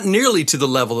that. Not nearly to the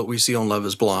level that we see on Love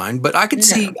is Blind, but I could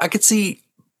see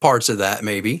parts of that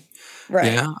maybe.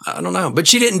 Right. Yeah, I don't know. But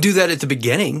she didn't do that at the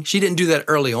beginning. She didn't do that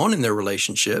early on in their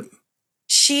relationship.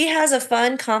 She has a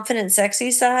fun, confident,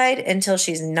 sexy side until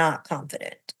she's not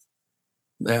confident.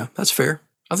 Yeah, that's fair.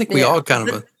 I think we all kind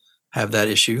of have that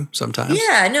issue sometimes.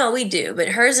 Yeah, no, we do. But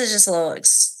hers is just a little...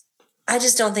 I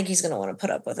just don't think he's going to want to put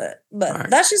up with it. But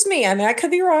that's just me. I mean, I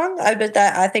could be wrong.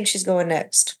 I think she's going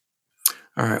next.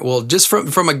 All right. Well, just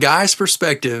from a guy's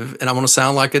perspective, and I want to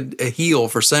sound like a heel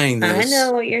for saying this. I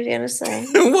know what you're going to say.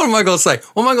 What am I going to say?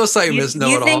 What am I going to say, Miss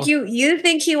Know-It-All? You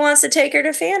think he wants to take her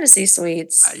to fantasy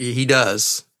suites? He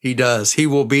does. He does. He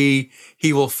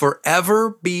will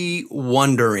forever be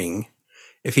wondering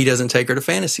if he doesn't take her to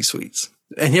fantasy suites.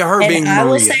 And being Maria. I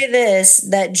will say this,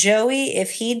 that Joey,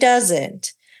 if he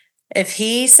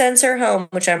sends her home,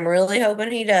 which I'm really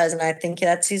hoping he does, and I think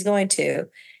he's going to,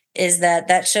 is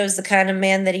that shows the kind of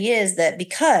man that he is,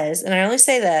 and I only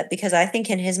say that because I think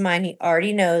in his mind, he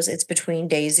already knows it's between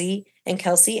Daisy and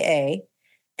Kelsey A,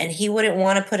 and he wouldn't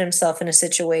want to put himself in a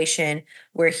situation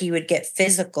where he would get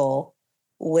physical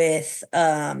with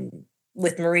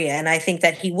Maria. And I think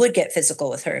that he would get physical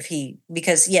with her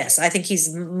because yes, I think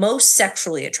he's most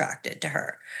sexually attracted to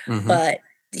her, but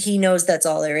he knows that's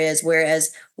all there is.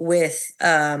 Whereas with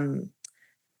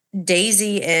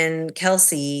Daisy and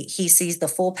Kelsey, he sees the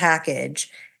full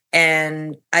package.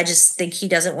 And I just think he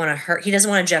doesn't want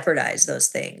to jeopardize those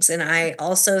things. And I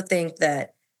also think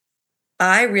that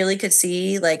I really could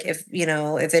see, like, if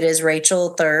it is Rachel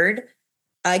third,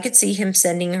 I could see him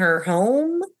sending her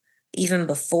home even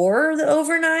before the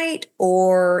overnight,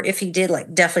 or if he did,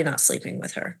 like, definitely not sleeping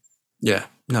with her. Yeah,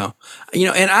 no.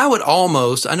 And I would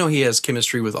I know he has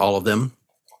chemistry with all of them,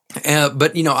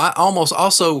 but,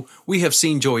 we have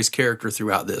seen Joey's character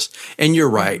throughout this. And you're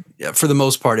right, for the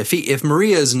most part. If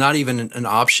Maria is not even an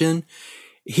option,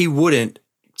 he wouldn't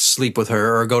sleep with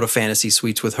her or go to fantasy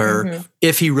suites with her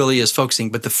if he really is focusing.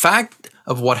 But the fact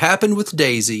of what happened with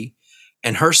Daisy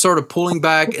and her sort of pulling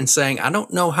back and saying, I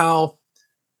don't know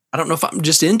if I'm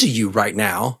just into you right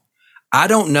now. I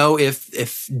don't know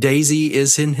if Daisy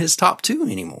is in his top 2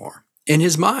 anymore. In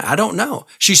his mind, I don't know.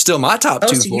 She's still my top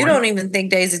 2. So you don't even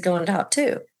think Daisy's going top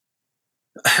 2?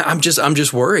 I'm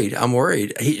just worried. I'm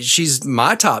worried. She's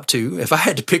my top 2. If I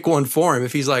had to pick one for him,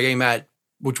 if he's like, hey Matt,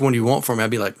 which one do you want for me? I'd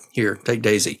be like, here, take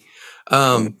Daisy.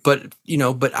 But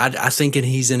I think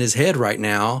he's in his head right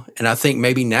now. And I think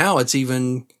maybe now it's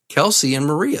even Kelsey and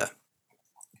Maria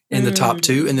in the top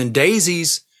 2. And then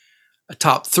Daisy's a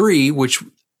top 3, which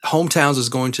Hometowns is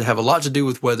going to have a lot to do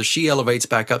with whether she elevates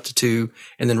back up to 2,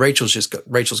 and then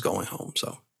Rachel's going home.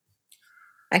 So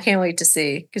I can't wait to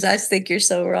see, because I think you're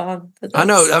so wrong. I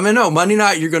know. No, Monday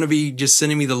night you're going to be just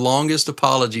sending me the longest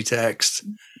apology text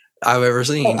I've ever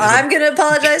seen. I'm going to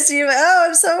apologize to you. Oh,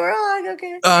 I'm so wrong.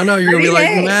 Okay. I know you're going to be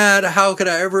like, Matt, how could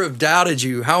I ever have doubted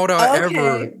you? How would I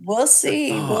ever? We'll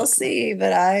see. We'll see.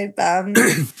 But I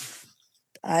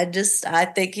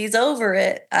think he's over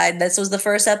it. This was the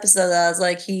first episode that I was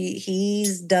like,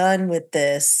 he's done with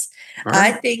this. Right.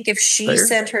 I think if she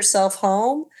sent herself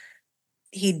home,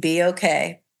 he'd be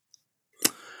okay.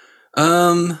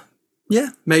 Yeah,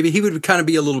 maybe he would kind of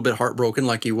be a little bit heartbroken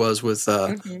like he was with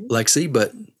Lexi,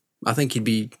 but I think he'd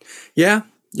be, yeah.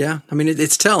 I mean,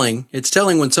 it's telling. It's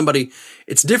telling when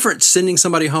it's different sending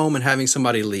somebody home and having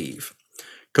somebody leave,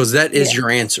 because that is your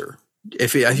answer.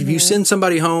 If you send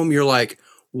somebody home, you're like,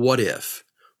 what if?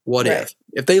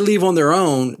 If they leave on their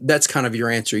own, that's kind of your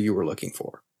answer you were looking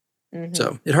for.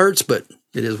 So it hurts, but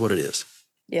it is what it is.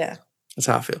 Yeah. That's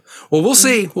how I feel. Well, we'll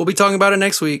see. We'll be talking about it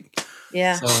next week.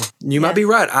 Yeah. So you might be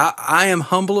right. I am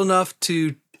humble enough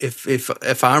to,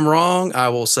 if I'm wrong, I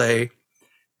will say,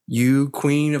 you,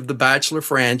 Queen of the Bachelor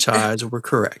franchise, were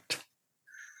correct.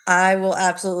 I will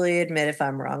absolutely admit if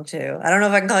I'm wrong too. I don't know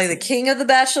if I can call you the king of the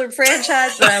Bachelor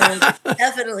franchise, but I will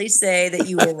definitely say that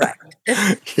you were right.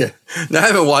 Yeah. No, I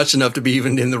haven't watched enough to be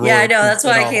even in the role. Yeah, I know. That's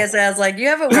why I can't say. I was like, you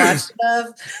haven't watched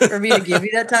enough for me to give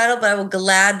you that title, but I will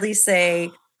gladly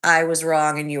say I was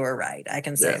wrong and you were right. I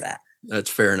can say that.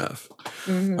 That's fair enough.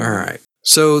 All right.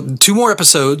 So 2 more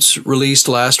episodes released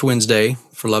last Wednesday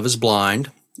for Love is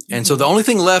Blind. And so the only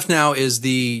thing left now is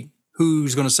the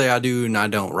who's going to say I do and I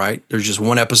don't, right? There's just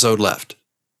 1 episode left.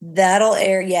 That'll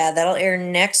air. Yeah, that'll air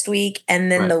next week.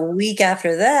 And then the week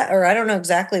after that, or I don't know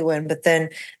exactly when, but then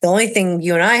the only thing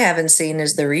you and I haven't seen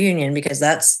is the reunion, because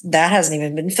that hasn't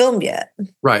even been filmed yet.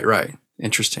 Right.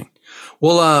 Interesting.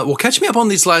 Well, catch me up on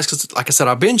these last, because like I said,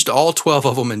 I binged all 12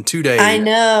 of them in 2 days. I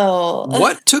know.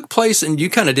 What took place, and you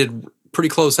kind of did pretty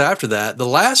close after that, the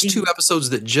last 2 episodes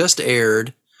that just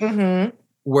aired,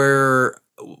 where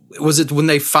was it when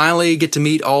they finally get to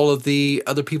meet all of the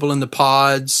other people in the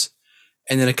pods,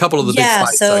 and then a couple of the big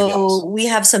fights, so we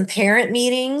have some parent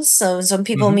meetings. So some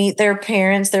people meet their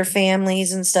parents, their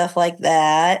families, and stuff like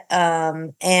that.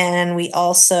 And we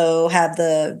also have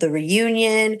the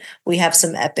reunion. We have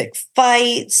some epic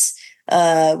fights.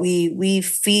 We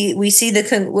see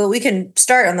we can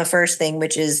start on the first thing,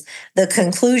 which is the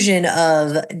conclusion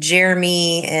of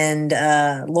Jeremy and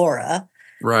Laura.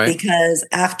 Right. Because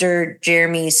after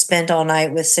Jeremy spent all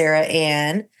night with Sarah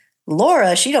Ann,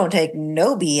 Laura, she don't take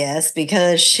no BS,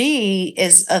 because she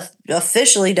is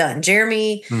officially done.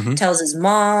 Jeremy tells his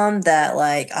mom that,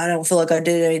 like, I don't feel like I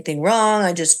did anything wrong.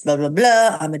 I just blah, blah,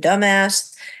 blah. I'm a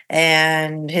dumbass.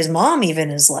 And his mom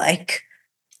even is like,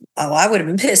 oh, I would have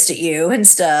been pissed at you and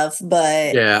stuff.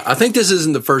 But yeah, I think this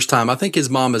isn't the first time. I think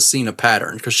his mom has seen a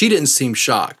pattern, because she didn't seem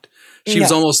shocked. She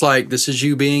was almost like, this is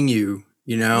you being you.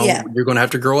 You know, you're going to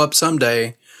have to grow up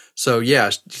someday. So,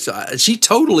 yeah, she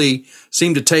totally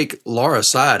seemed to take Laura's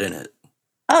side in it.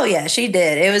 Oh, yeah, she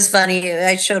did. It was funny.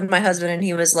 I showed my husband, and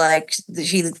he was like,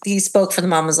 he spoke for the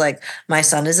mom, was like, my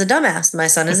son is a dumbass. My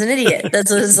son is an idiot.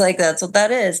 That's what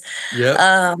that is.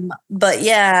 Yeah. But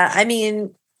yeah, I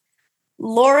mean,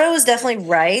 Laura was definitely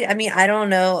right. I mean, I don't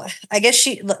know. I guess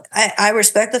I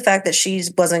respect the fact that she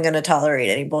wasn't going to tolerate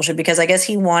any bullshit, because I guess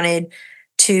he wanted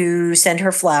to send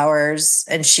her flowers,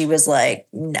 and she was like,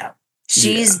 no,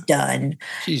 she's done.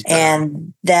 She's done.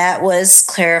 And that was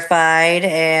clarified.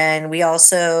 And we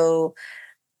also,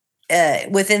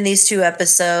 within these 2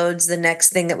 episodes, the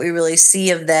next thing that we really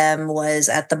see of them was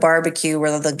at the barbecue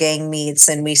where the gang meets,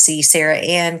 and we see Sarah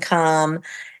Ann come,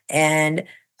 and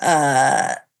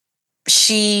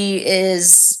she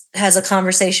has a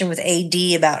conversation with AD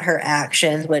about her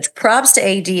actions, which props to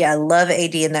AD. I love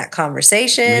AD in that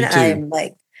conversation. I'm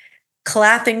like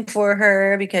clapping for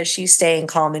her, because she's staying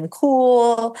calm and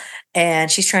cool,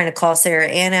 and she's trying to call Sarah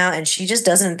Ann out, and she just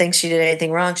doesn't think she did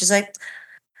anything wrong. She's like,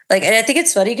 and I think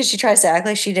it's funny because she tries to act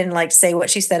like she didn't like say what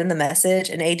she said in the message,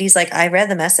 and AD's like, I read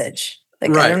the message.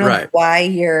 Like, I don't know why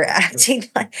you're acting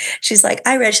like, she's like,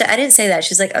 I read, I didn't say that.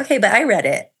 She's like, okay, but I read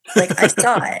it. Like, I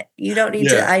saw it. You don't need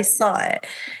to, I saw it.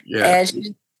 Yeah.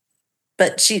 And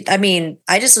I mean,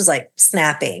 I just was like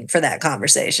snapping for that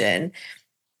conversation.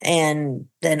 And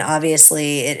then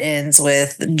obviously it ends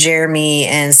with Jeremy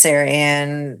and Sarah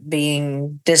Ann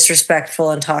being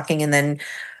disrespectful and talking and then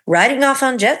riding off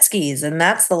on jet skis. And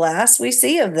that's the last we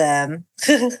see of them.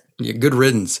 Yeah, good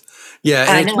riddance. Yeah,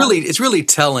 and it's really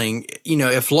telling,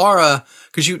 if Laura,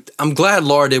 I'm glad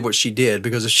Laura did what she did,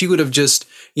 because if she would have just,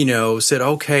 said,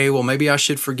 okay, well, maybe I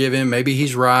should forgive him. Maybe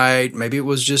he's right. Maybe it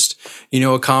was just,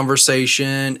 a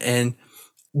conversation. And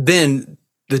then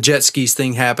the jet skis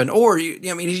thing happened. Or,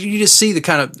 you just see the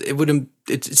kind of,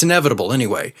 it's inevitable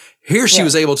anyway. Here she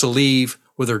was able to leave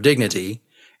with her dignity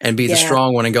and be the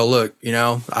strong one and go, look,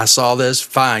 I saw this,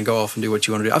 fine, go off and do what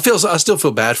you want to do. I still feel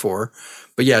bad for her.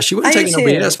 But yeah, she wasn't taking no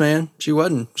BS, man. She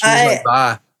wasn't. She was like,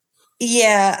 bye.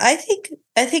 Yeah, I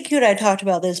think you and I talked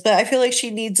about this, but I feel like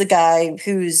she needs a guy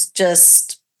who's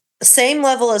just same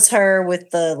level as her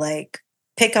with the like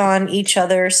pick on each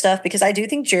other stuff, because I do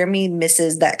think Jeremy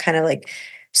misses that kind of like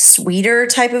sweeter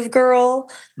type of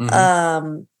girl.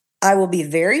 Mm-hmm. I will be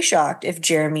very shocked if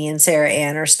Jeremy and Sarah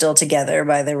Ann are still together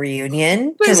by the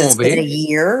reunion, because it's been a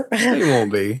year. They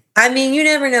won't be. I mean, you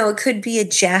never know. It could be a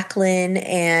Jacqueline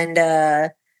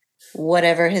and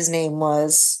whatever his name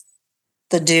was,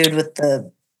 the dude with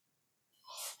the.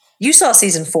 You saw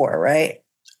season 4, right? I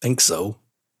think so.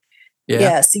 Yeah.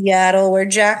 Yeah, Seattle, where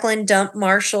Jacqueline dumped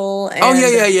Marshall. And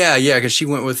yeah. Because she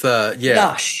went with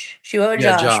Josh. She went with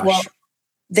Josh. Well,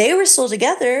 they were still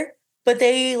together, but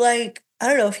they I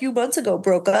don't know, a few months ago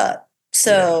broke up.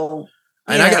 So,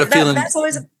 and I got a feeling that's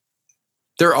always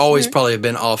they're always probably have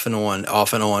been off and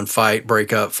on, fight,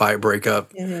 break up.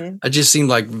 Mm-hmm. It just seemed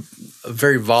like a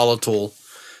very volatile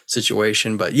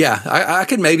situation. But yeah, I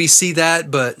could maybe see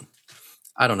that, but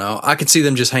I don't know. I could see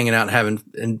them just hanging out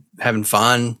and having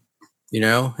fun,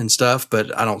 and stuff.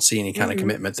 But I don't see any kind of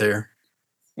commitment there.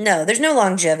 No, there's no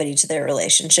longevity to their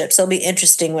relationship. So it'll be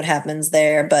interesting what happens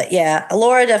there. But yeah,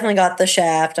 Laura definitely got the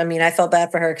shaft. I mean, I felt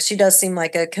bad for her because she does seem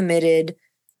like a committed,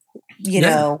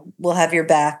 we'll have your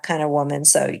back kind of woman.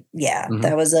 So yeah,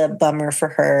 that was a bummer for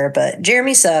her. But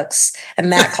Jeremy sucks. And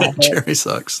Matt called it. Jeremy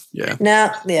sucks. Yeah.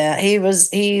 No, yeah,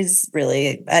 he's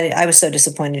really, I was so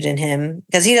disappointed in him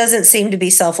because he doesn't seem to be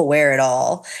self-aware at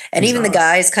all. And even the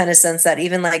guys kind of sense that.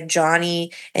 Even like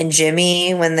Johnny and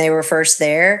Jimmy, when they were first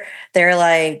there,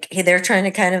 they're trying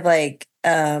to kind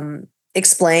of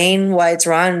explain why it's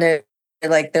wrong. They're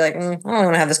like, I don't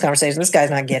want to have this conversation. This guy's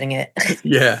not getting it.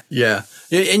 Yeah.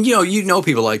 And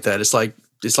people like that. It's like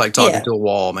talking to a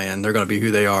wall, man. They're going to be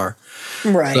who they are.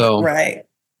 Right. So, right.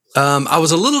 I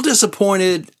was a little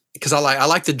disappointed because I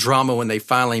like the drama when they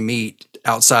finally meet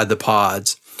outside the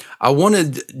pods. I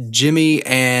wanted Jimmy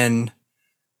and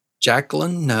Jessica.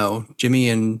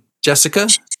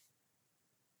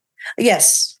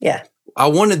 Yes. Yeah. I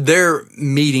wanted their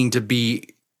meeting to be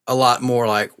a lot more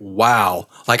like, wow.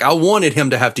 Like I wanted him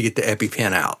to have to get the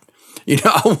EpiPen out.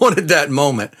 I wanted that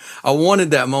moment.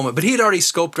 But he had already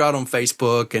scoped her out on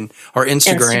Facebook or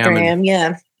Instagram.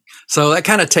 Yeah. So that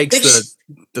kind of takes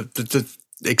the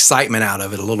excitement out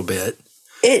of it a little bit.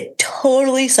 It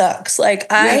totally sucks. I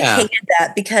hated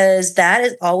that because that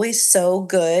is always so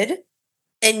good.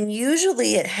 And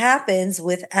usually it happens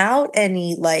without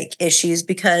any issues,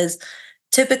 because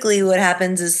typically what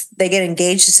happens is they get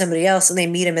engaged to somebody else and they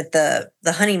meet him at the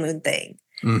honeymoon thing.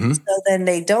 Mm-hmm. So then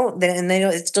they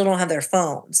still don't have their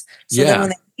phones. So then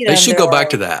when they should go back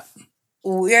to that.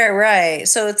 Yeah, right.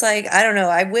 So it's I don't know.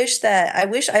 I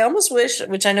almost wish,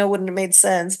 which I know wouldn't have made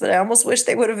sense, but I almost wish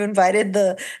they would have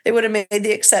they would have made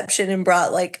the exception and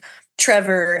brought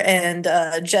Trevor and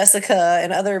Jessica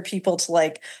and other people to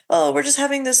we're just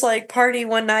having this party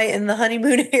one night in the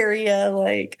honeymoon area.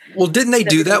 Well, didn't they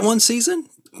do that one season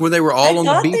where they were all on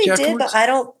the beach afterwards? Did,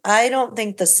 but I don't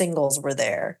think the singles were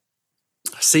there.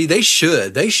 See, they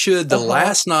should the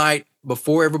last night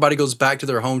before everybody goes back to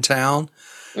their hometown.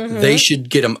 Mm-hmm. They should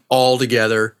get them all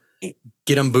together,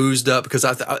 get them boozed up, because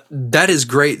that is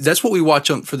great. That's what we watch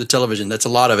for the television. That's a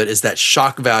lot of it, is that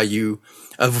shock value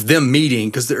of them meeting,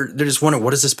 because they're just wondering,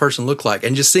 what does this person look like?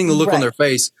 And just seeing the look on their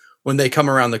face when they come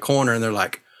around the corner and they're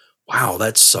like, wow,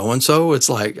 that's so-and-so. It's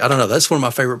I don't know. That's one of my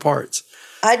favorite parts.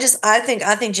 I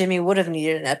think Jimmy would have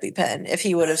needed an EpiPen if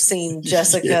he would have seen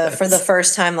Jessica for the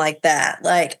first time like that.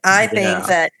 I think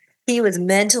that he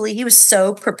was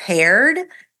so prepared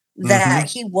that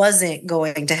he wasn't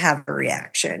going to have a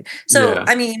reaction. So,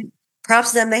 I mean,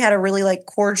 props to them. They had a really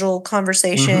cordial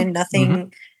conversation.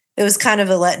 Nothing. It was kind of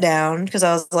a letdown because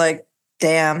I was like,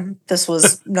 damn, this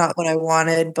was not what I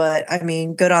wanted, but I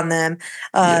mean, good on them.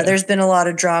 There's been a lot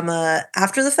of drama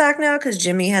after the fact now because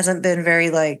Jimmy hasn't been very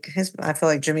I feel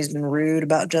like Jimmy's been rude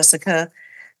about Jessica.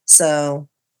 So,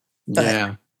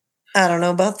 but I don't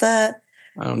know about that.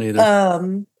 I don't either.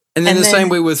 And then same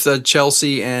way with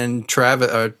Chelsea and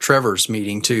Trevor's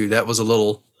meeting too. That was a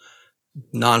little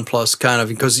nonplus kind of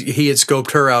because he had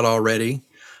scoped her out already.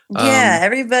 Yeah,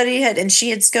 everybody had, and she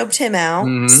had scoped him out.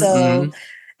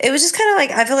 It was just kind of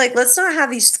like, I feel like, let's not have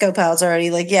these scope outs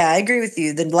already. Like, yeah, I agree with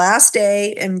you. The last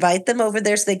day, invite them over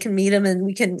there so they can meet him and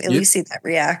we can at least see that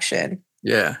reaction.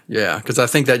 Yeah. Because I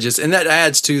think that that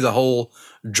adds to the whole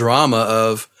drama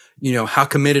of, how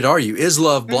committed are you? Is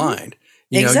love blind?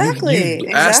 You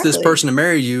ask this person to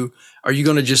marry you. Are you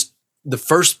going to just, the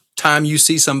first time you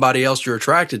see somebody else you're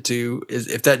attracted to,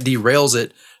 if that derails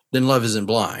it, then love isn't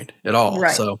blind at all.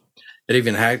 Right. So it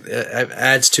even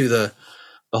adds to the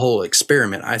whole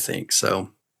experiment, I think. So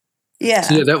yeah,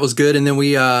 that was good. And then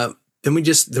we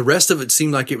just, the rest of it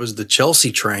seemed like it was the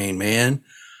Chelsea train, man.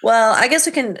 Well, I guess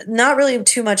we can not really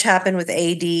too much happen with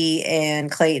AD and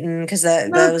Clayton because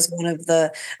that was one of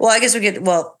the. Well, I guess AD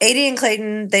and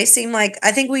Clayton, they seem like,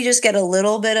 I think we just get a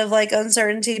little bit of like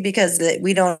uncertainty because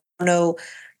we don't know.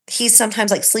 He's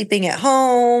sometimes like sleeping at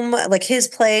home, like his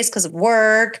place because of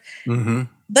work.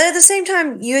 But at the same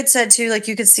time, you had said too, like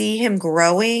you could see him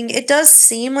growing. It does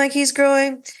seem like he's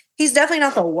growing. He's definitely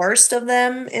not the worst of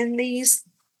them in these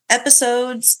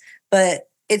episodes, but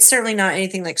it's certainly not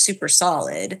anything like super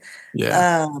solid.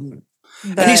 Yeah. And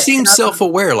he seems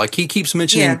self-aware. Like he keeps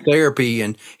mentioning therapy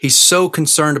and he's so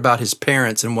concerned about his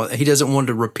parents and what he doesn't want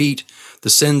to repeat the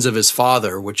sins of his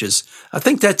father, which is, I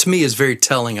think that to me is very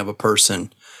telling of a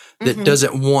person that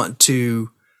doesn't want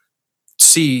to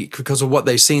see because of what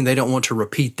they've seen. They don't want to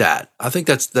repeat that. I think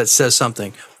that says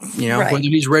something, whether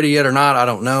he's ready yet or not, I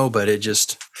don't know, but it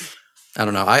just, I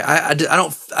don't know. I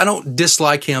don't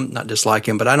dislike him, not dislike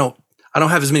him, but I don't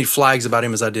have as many flags about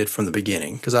him as I did from the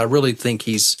beginning because I really think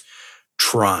he's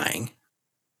trying.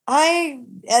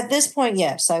 At this point,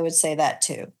 yes, I would say that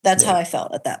too. That's how I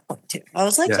felt at that point too. I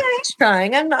was like, he's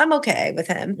trying. I'm okay with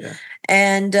him. Yeah.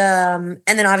 And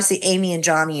then obviously Amy and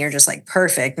Johnny are just like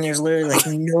perfect, and there's literally like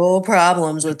no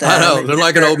problems with them. I know they're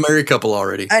like an old married couple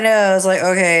already. I know. I was like,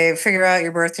 okay, figure out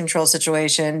your birth control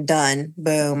situation. Done.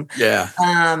 Boom. Yeah.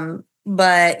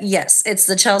 But yes, it's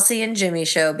the Chelsea and Jimmy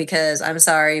show because I'm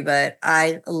sorry, but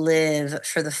I live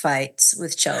for the fights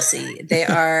with Chelsea. They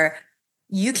are.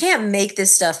 You can't make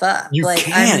this stuff up. You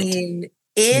can't. I mean,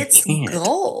 it's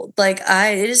gold. Like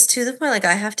it is to the point. Like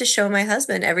I have to show my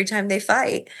husband every time they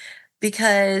fight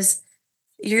because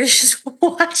you're just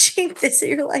watching this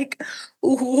and you're like,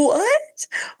 what?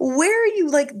 Where are you?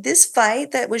 Like this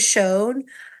fight that was shown,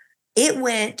 it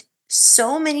went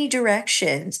so many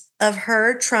directions of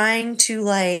her trying to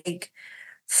like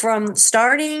from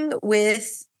starting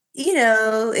with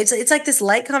it's like this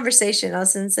light conversation.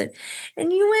 Allison said,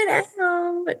 and you went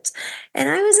out, and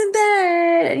I was in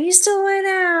bed, and you still went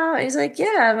out. And he's like,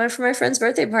 yeah, I went for my friend's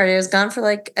birthday party. I was gone for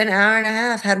like an hour and a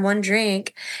half, had one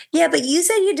drink. Yeah, but you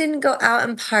said you didn't go out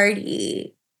and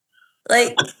party.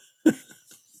 Like,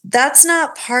 that's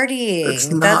not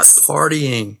partying. That's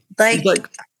partying.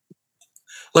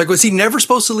 Like, was he never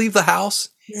supposed to leave the house?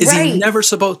 Is he never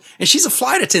supposed? And she's a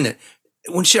flight attendant.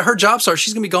 When her job starts,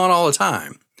 she's going to be gone all the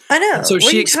time. I know. And so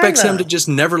she expects him to just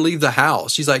never leave the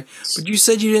house. She's like, but you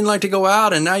said you didn't like to go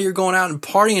out, and now you're going out and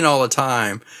partying all the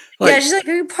time. Like, she's like,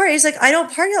 you party? He's like, I don't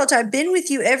party all the time. I've been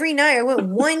with you every night. I went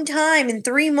one time in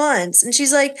 3 months. And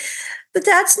she's like, but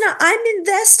that's not, I'm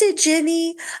invested,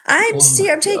 Jimmy. I'm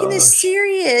taking this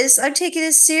serious. I'm taking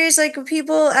this serious. Like when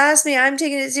people ask me, I'm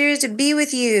taking it serious to be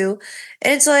with you.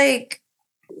 And it's like,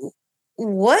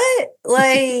 what?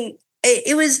 Like,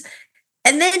 it was,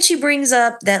 and then she brings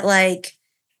up that like,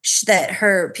 that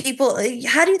her people,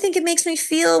 how do you think it makes me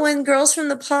feel when girls from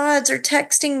the pods are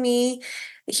texting me,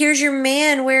 here's your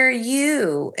man, where are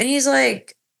you? And he's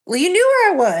like, well, you knew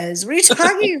where I was. What are you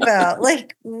talking about?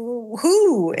 Like,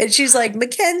 who? And she's like,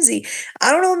 Mackenzie.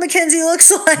 I don't know what Mackenzie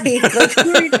looks like. Like,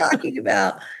 who are you talking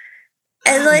about?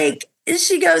 And like,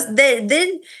 she goes,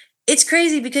 then it's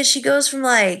crazy because she goes from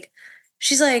like,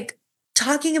 she's like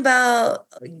talking about,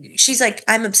 she's like,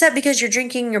 I'm upset because you're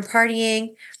drinking, you're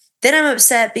partying. Then I'm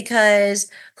upset because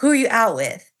who are you out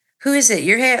with? Who is it?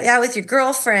 You're out with your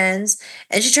girlfriends.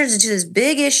 And she turns into this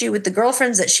big issue with the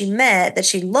girlfriends that she met, that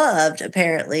she loved,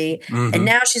 apparently. Mm-hmm. And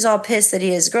now she's all pissed that he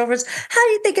has girlfriends. How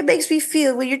do you think it makes me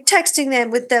feel when you're texting them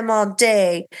with them all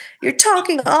day? You're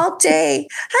talking all day.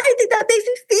 How do you think that makes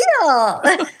me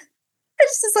feel?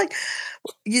 It's just like,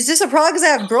 is this a problem because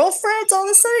I have girlfriends all of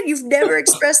a sudden? You've never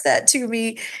expressed that to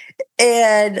me.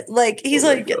 And like, he's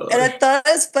like, and I thought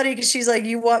it was funny because she's like,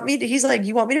 he's like,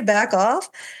 you want me to back off?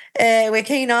 And we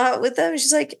hang out with them. And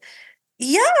she's like,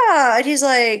 yeah. And he's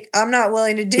like, I'm not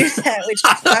willing to do that. Which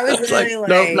I was literally like,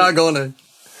 nope, not going to.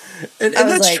 And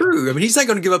that's like, true. I mean, he's not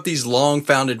going to give up these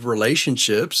long-founded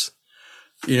relationships.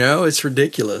 You know, it's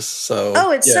ridiculous.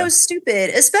 So, it's so stupid,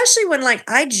 especially when like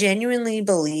I genuinely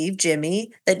believe,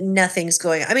 Jimmy, that nothing's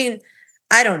going on. I mean,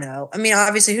 I don't know. I mean,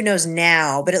 obviously, who knows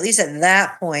now? But at least at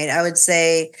that point, I would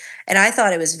say, and I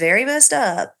thought it was very messed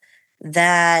up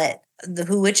that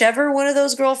whichever one of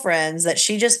those girlfriends that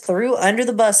she just threw under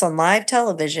the bus on live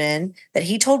television that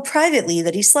he told privately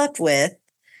that he slept with,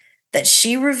 that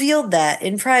she revealed that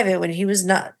in private when he was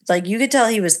not, like, you could tell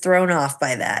he was thrown off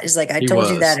by that. It's like, I told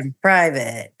you that in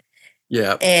private.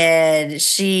 Yeah. And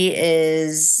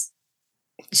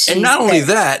and not only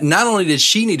that, not only did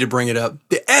she need to bring it up,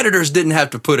 the editors didn't have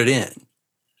to put it in.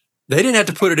 They didn't have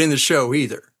to put it in the show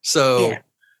either. So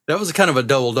that was kind of a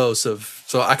double dose of,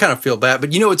 so I kind of feel bad.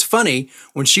 But you know, it's funny,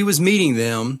 when she was meeting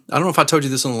them, I don't know if I told you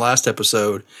this on the last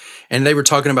episode, and they were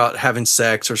talking about having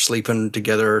sex or sleeping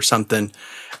together or something.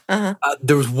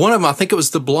 There was one of them, I think it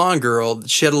was the blonde girl.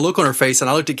 She had a look on her face, and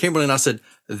I looked at Kimberly and I said,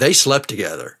 they slept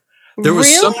together. There was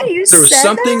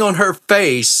something on her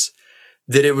face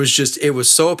that it was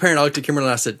so apparent. I looked at Kimberly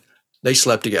and I said, they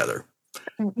slept together.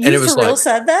 And it was for real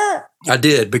said that? I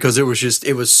did, because it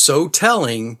was so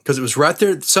telling, because it was right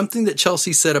there. Something that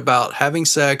Chelsea said about having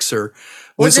sex, or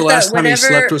when's the last time you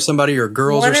slept with somebody, or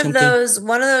girls or something?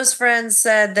 One of those friends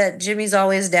said that Jimmy's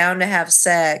always down to have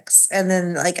sex. And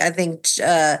then like, I think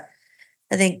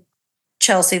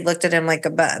Chelsea looked at him like,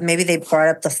 about maybe they brought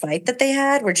up the fight that they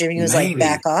had where Jimmy was like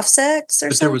back off sex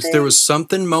or something. There was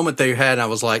something moment they had, and I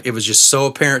was like, it was just so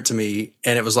apparent to me,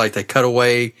 and it was like they cut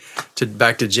away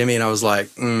back to Jimmy, and I was like,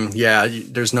 yeah,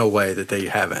 there's no way that they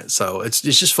haven't. So it's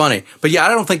just funny. But yeah, I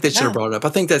don't think they should have brought it up. I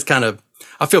think that's kind of,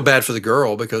 I feel bad for the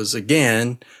girl, because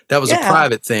again, that was a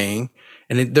private thing,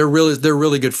 and they're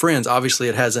really good friends. Obviously,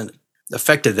 it hasn't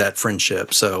affected that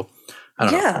friendship. So I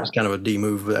don't know. It was kind of a D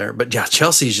move there. But yeah,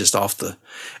 Chelsea's just off the,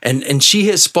 and she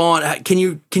has spawned. Can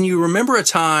you remember a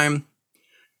time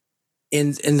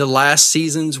in the last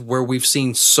seasons where we've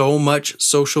seen so much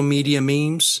social media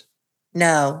memes?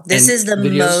 No, this is the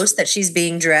most that she's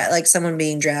being dragged, like someone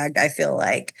being dragged, I feel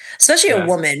like. Especially a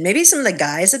woman. Maybe some of the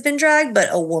guys have been dragged, but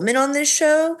a woman on this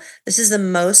show, this is the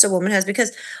most a woman has,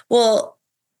 because, well,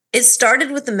 it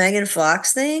started with the Megan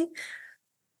Fox thing.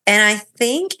 And I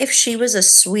think if she was a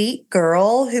sweet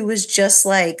girl who was just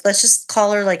like, let's just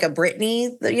call her like a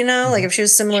Britney, you know, like if she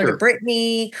was similar to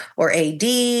Britney or AD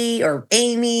or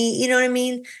Amy, you know what I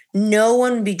mean? No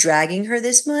one would be dragging her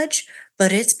this much.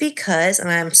 But it's because,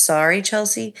 and I'm sorry,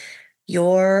 Chelsea,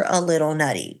 you're a little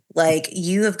nutty. Like,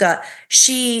 you have got,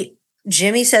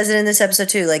 Jimmy says it in this episode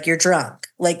too, like, you're drunk.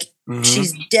 Like,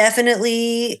 she's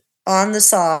definitely on the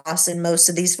sauce in most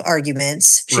of these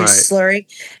arguments. She's slurring.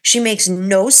 She makes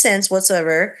no sense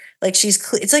whatsoever. Like,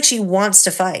 it's like she wants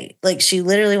to fight. Like, she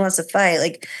literally wants to fight.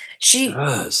 Like, she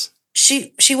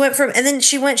went from, and then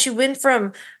she went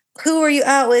from, who are you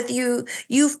out with?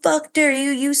 You fucked her.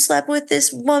 You slept with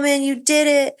this woman. You did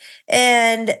it.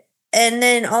 And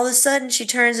then all of a sudden she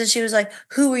turns and she was like,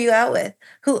 who were you out with?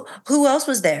 Who else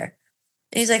was there?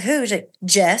 And he's like, who? She's like,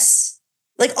 Jess.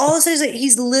 Like, all of a sudden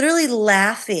he's literally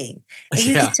laughing. And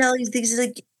you can tell he's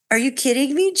like, are you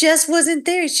kidding me? Jess wasn't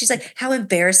there. She's like, how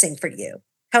embarrassing for you.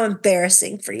 How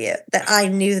embarrassing for you that I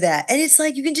knew that. And it's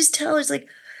like, you can just tell. It's like,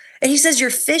 and he says, you're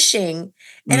fishing.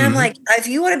 And I'm like, if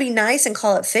you want to be nice and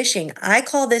call it fishing, I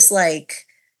call this like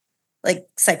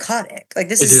psychotic. Like,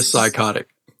 this is psychotic.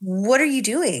 What are you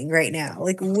doing right now?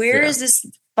 Like, where is this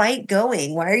fight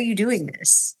going? Why are you doing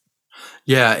this?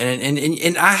 Yeah.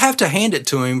 And I have to hand it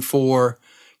to him for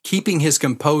keeping his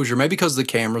composure, maybe because the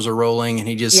cameras are rolling and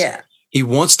he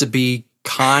wants to be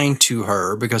kind to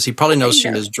her because he probably knows she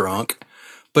is drunk.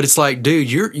 But it's like,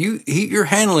 dude, you're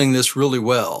handling this really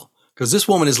well. Because this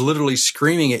woman is literally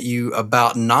screaming at you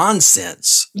about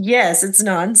nonsense. Yes, it's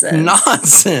nonsense.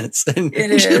 Nonsense. And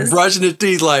he's brushing his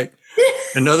teeth like,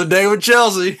 another day with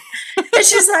Chelsea. And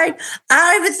she's like,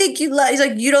 I don't even think you love. He's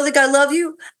like, you don't think I love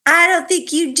you? I don't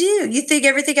think you do. You think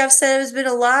everything I've said has been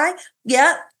a lie?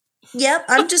 Yep.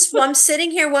 I'm sitting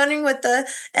here wondering what the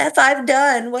F I've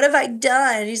done. What have I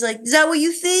done? He's like, is that what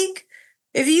you think?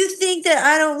 If you think that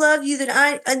I don't love you, then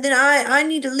I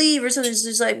need to leave or something. It's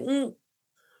just like,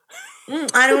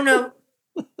 I don't know.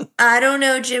 I don't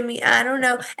know, Jimmy. I don't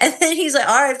know. And then he's like,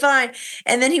 all right, fine.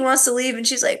 And then he wants to leave. And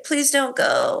she's like, please don't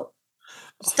go.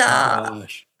 Stop.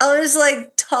 Oh, I was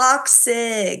like,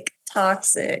 toxic.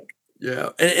 Toxic. Yeah.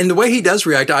 And the way he does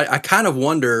react, I kind of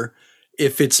wonder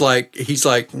if it's like, he's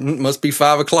like, must be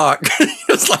 5 o'clock.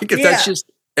 It's like, if that's just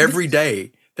every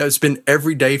day, that's been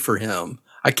every day for him.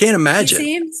 I can't imagine. He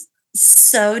seems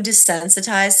so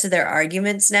desensitized to their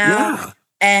arguments now. Yeah.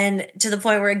 And to the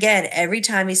point where, again, every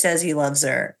time he says he loves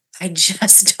her, I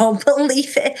just don't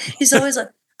believe it. He's always like,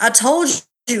 I told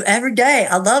you every day,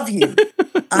 I love you.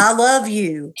 I love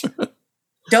you.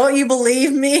 Don't you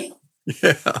believe me?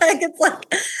 Yeah. Like, it's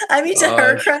like, I mean, to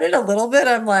her credit a little bit,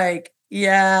 I'm like,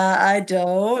 yeah, I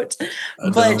don't.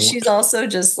 But she's also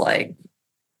just like,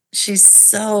 she's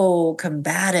so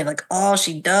combative. Like, all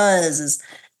she does is,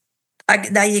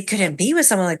 now you couldn't be with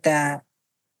someone like that.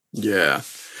 Yeah.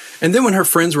 And then when her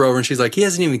friends were over and she's like, he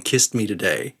hasn't even kissed me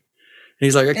today. And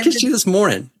he's like, I kissed you this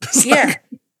morning. Yeah. Like,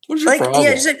 what is your problem?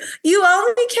 Yeah, she's like, you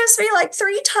only kissed me like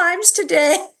 3 times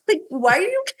today. Like, why are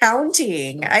you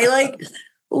counting?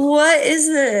 What is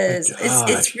this?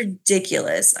 It's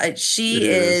ridiculous. She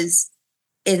is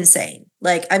insane.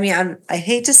 Like, I mean, I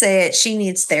hate to say it, she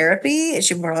needs therapy.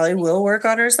 She probably will work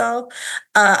on herself.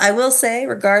 I will say,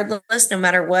 regardless, no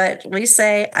matter what we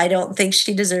say, I don't think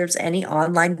she deserves any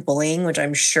online bullying, which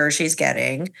I'm sure she's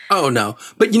getting. Oh, no.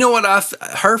 But you know what?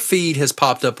 Her feed has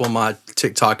popped up on my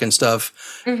TikTok and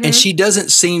stuff, and she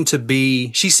seems to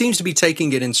be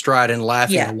taking it in stride and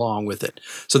laughing along with it.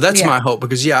 So that's my hope,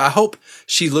 because, I hope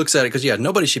she looks at it, because,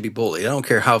 nobody should be bullied. I don't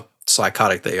care how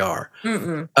psychotic they are.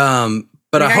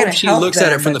 But I hope she looks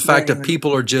at it from the fact that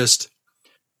people are just,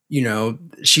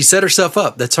 she set herself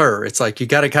up. That's her. It's like, you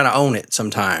got to kind of own it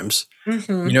sometimes.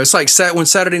 It's like when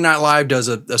Saturday Night Live does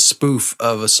a spoof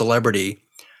of a celebrity.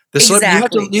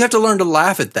 You have to learn to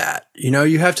laugh at that.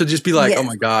 You have to just be like, oh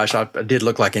my gosh, I did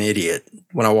look like an idiot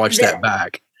when I watched that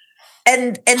back.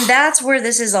 And that's where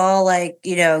this is all like,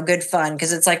 good fun.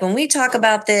 Because it's like when we talk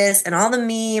about this and all the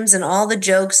memes and all the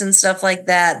jokes and stuff like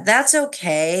that, that's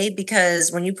okay.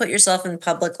 Because when you put yourself in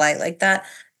public light like that,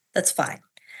 that's fine.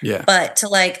 Yeah. But to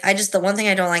the one thing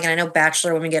I don't like, and I know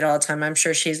Bachelor women get it all the time, I'm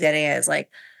sure she's getting it, is like,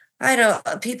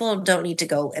 people don't need to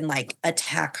go and like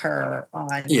attack her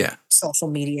on social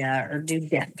media or do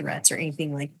death threats or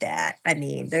anything like that. I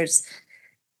mean, there's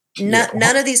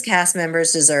none of these cast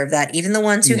members deserve that, even the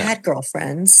ones who had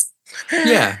girlfriends.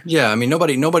 Yeah. I mean,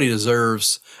 nobody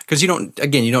deserves, because you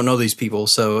don't know these people.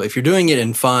 So if you're doing it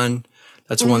in fun,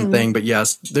 that's one thing. But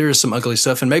yes, there is some ugly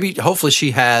stuff, and hopefully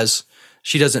she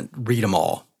doesn't read them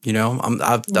all. I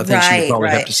think she would probably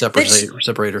have to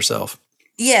separate herself.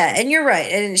 Yeah, and you're right,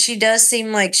 and she does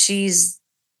seem like she's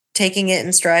taking it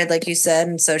in stride, like you said,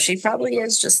 and so she probably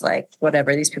is just like,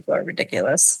 whatever. These people are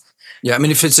ridiculous. Yeah, I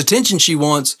mean, if it's attention she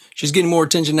wants, she's getting more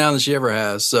attention now than she ever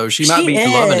has. So she might be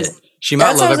loving it. She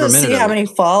might love every minute of it. How many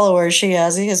followers she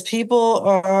has, because people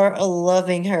are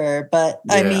loving her. But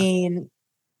I mean,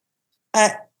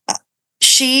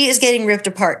 she is getting ripped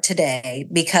apart today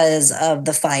because of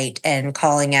the fight and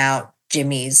calling out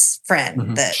Jimmy's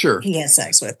friend that he has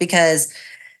sex with. Because,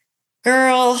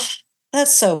 girl,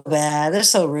 that's so bad. They're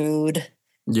so rude.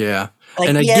 Yeah. Like,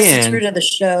 and yes, it's rude to the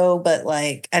show, but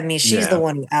like, I mean, she's the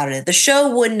one who outed it. The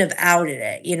show wouldn't have outed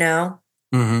it,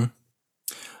 Mm-hmm.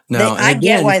 No, I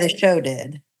get why the show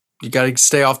did. You got to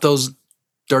stay off those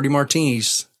dirty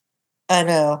martinis. I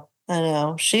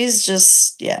know. She's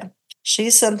just,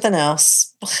 she's something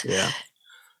else. Yeah.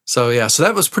 So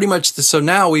that was pretty much so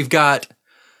now we've got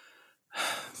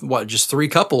just 3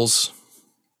 couples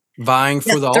vying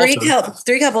for the altar.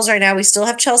 3 couples right now. We still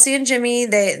have Chelsea and Jimmy.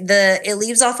 It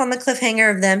leaves off on the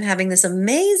cliffhanger of them having this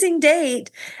amazing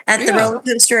date at the roller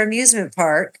coaster amusement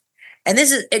park. And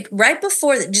this is right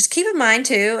before that. Just keep in mind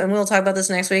too, and we'll talk about this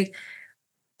next week.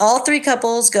 All 3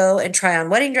 couples go and try on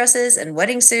wedding dresses and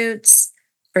wedding suits,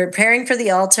 preparing for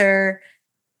the altar.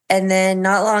 And then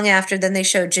not long after, then they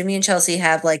show Jimmy and Chelsea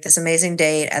have like this amazing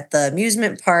date at the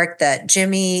amusement park that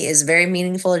Jimmy is very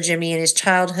meaningful to Jimmy in his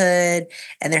childhood.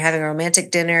 And they're having a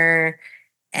romantic dinner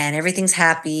and everything's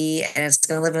happy and it's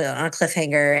going to live on a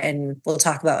cliffhanger. And we'll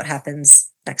talk about what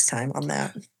happens next time on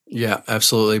that. Yeah,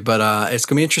 absolutely. But it's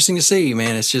going to be interesting to see,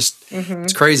 man. It's just,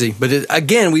 it's crazy. But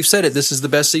again, we've said it. This is the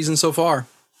best season so far.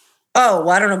 Oh,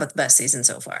 well, I don't know about the best season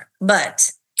so far.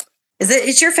 But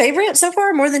it's your favorite so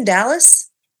far, more than Dallas?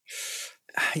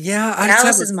 Yeah,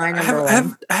 Dallas is my number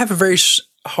one. I have a very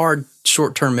hard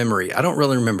short-term memory. I don't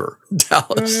really remember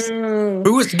Dallas.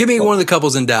 Give me one of the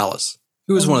couples in Dallas.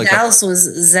 Who was one of the couples? Dallas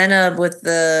was Zenab with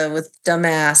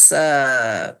dumbass.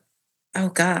 Oh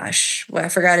gosh, I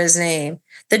forgot his name.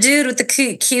 The dude with the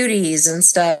cuties and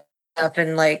stuff,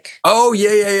 and like. Oh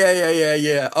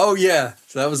yeah. Oh yeah.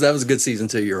 So that was a good season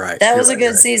too. You're right. That was a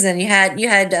good season. You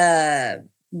had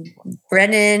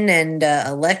Brennan and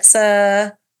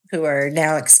Alexa. who are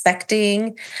now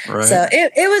expecting. Right. So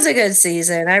it was a good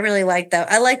season. I really liked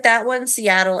that. I like that one,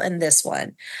 Seattle, and this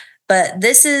one. But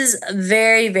this is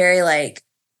very, very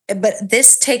but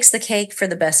this takes the cake for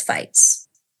the best fights.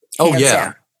 Oh, yeah.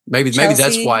 Down. Maybe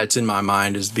that's why it's in my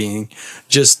mind as being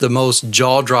just the most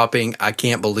jaw-dropping. I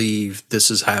can't believe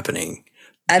this is happening.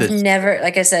 I've never,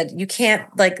 like I said, you can't,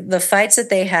 the fights that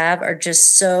they have are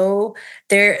just so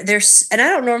they're and I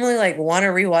don't normally want to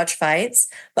rewatch fights,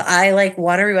 but I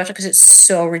want to rewatch it because it's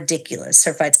so ridiculous,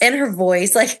 her fights and her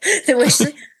voice, the way she,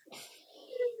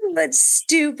 that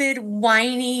stupid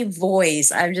whiny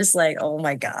voice. I'm just oh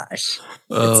my gosh.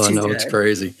 Oh, I know, it's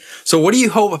crazy. So what do you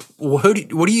hope, what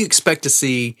do you expect to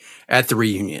see at the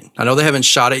reunion? I know they haven't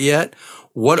shot it yet.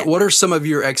 What are some of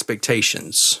your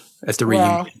expectations at the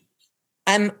reunion?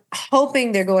 I'm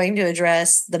hoping they're going to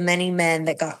address the many men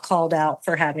that got called out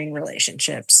for having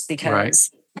relationships, because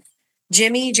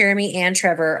Jimmy, Jeremy, and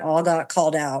Trevor all got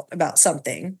called out about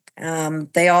something.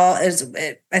 They all,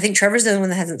 I think Trevor's the only one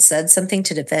that hasn't said something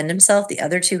to defend himself. The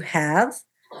other two have,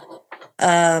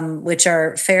 which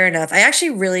are fair enough. I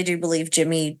actually really do believe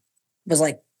Jimmy was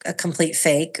a complete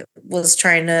fake, was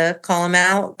trying to call him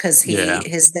out because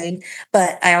his thing.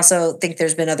 But I also think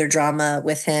there's been other drama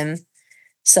with him.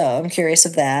 So I'm curious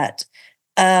of that.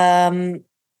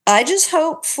 I just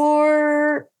hope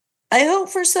for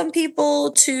some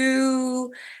people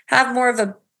to have more of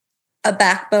a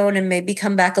backbone and maybe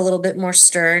come back a little bit more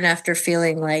stern after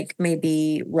feeling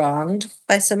maybe wronged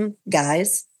by some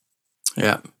guys.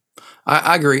 Yeah,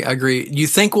 I agree. Do you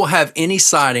think we'll have any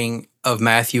sighting of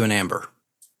Matthew and Amber?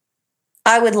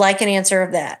 I would like an answer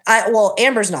of that.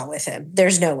 Amber's not with him.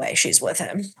 There's no way she's with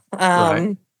him.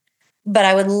 Right. But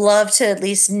I would love to at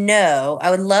least know.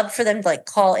 I would love for them to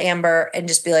call Amber and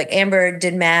just be like, Amber,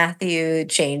 did Matthew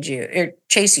change you or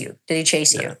chase you? Did he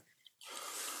chase you?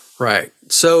 Right.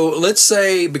 So let's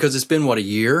say, because it's been a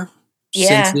year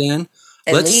since then,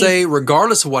 let's say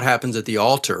regardless of what happens at the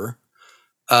altar,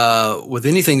 with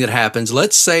anything that happens,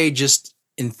 let's say just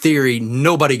in theory,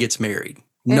 nobody gets married.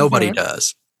 Nobody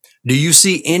does. Do you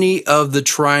see any of the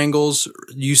triangles?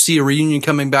 Do you see a reunion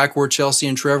coming back where Chelsea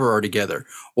and Trevor are together,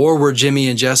 or where Jimmy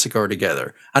and Jessica are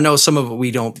together? I know some of it we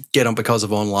don't get them because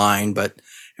of online,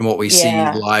 and what we see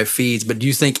live feeds. But do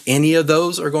you think any of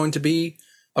those are going to be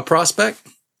a prospect?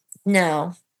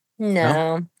 No.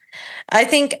 I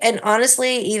think, and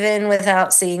honestly, even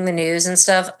without seeing the news and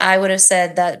stuff, I would have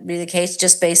said that would be the case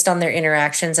just based on their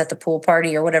interactions at the pool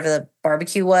party or whatever the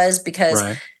barbecue was, because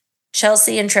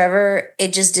Chelsea and Trevor,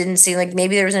 it just didn't seem like,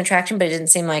 maybe there was an attraction, but it didn't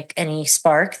seem like any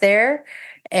spark there.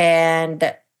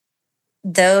 And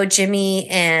though Jimmy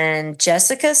and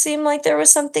Jessica seemed like there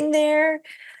was something there,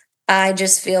 I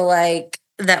just feel like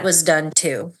that was done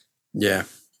too. Yeah,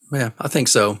 I think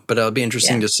so. But it'll be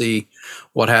interesting to see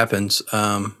what happens.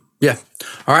 All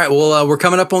right. Well, we're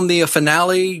coming up on the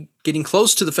finale, getting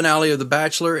close to the finale of The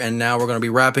Bachelor. And now we're going to be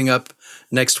wrapping up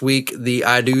next week the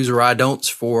I do's or I don'ts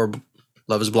for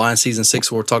Love is Blind Season 6.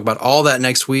 We'll talk about all that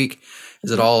next week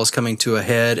as it all is coming to a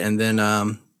head. And then,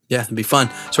 it'll be fun.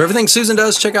 So everything Susan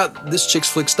does, check out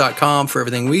thischicksflix.com for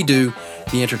everything we do,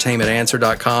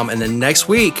 theentertainmentanswer.com. And then next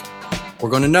week, we're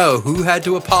going to know who had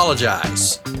to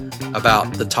apologize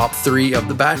about the top 3 of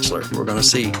The Bachelor. We're going to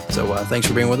see. So thanks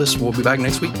for being with us. We'll be back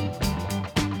next week.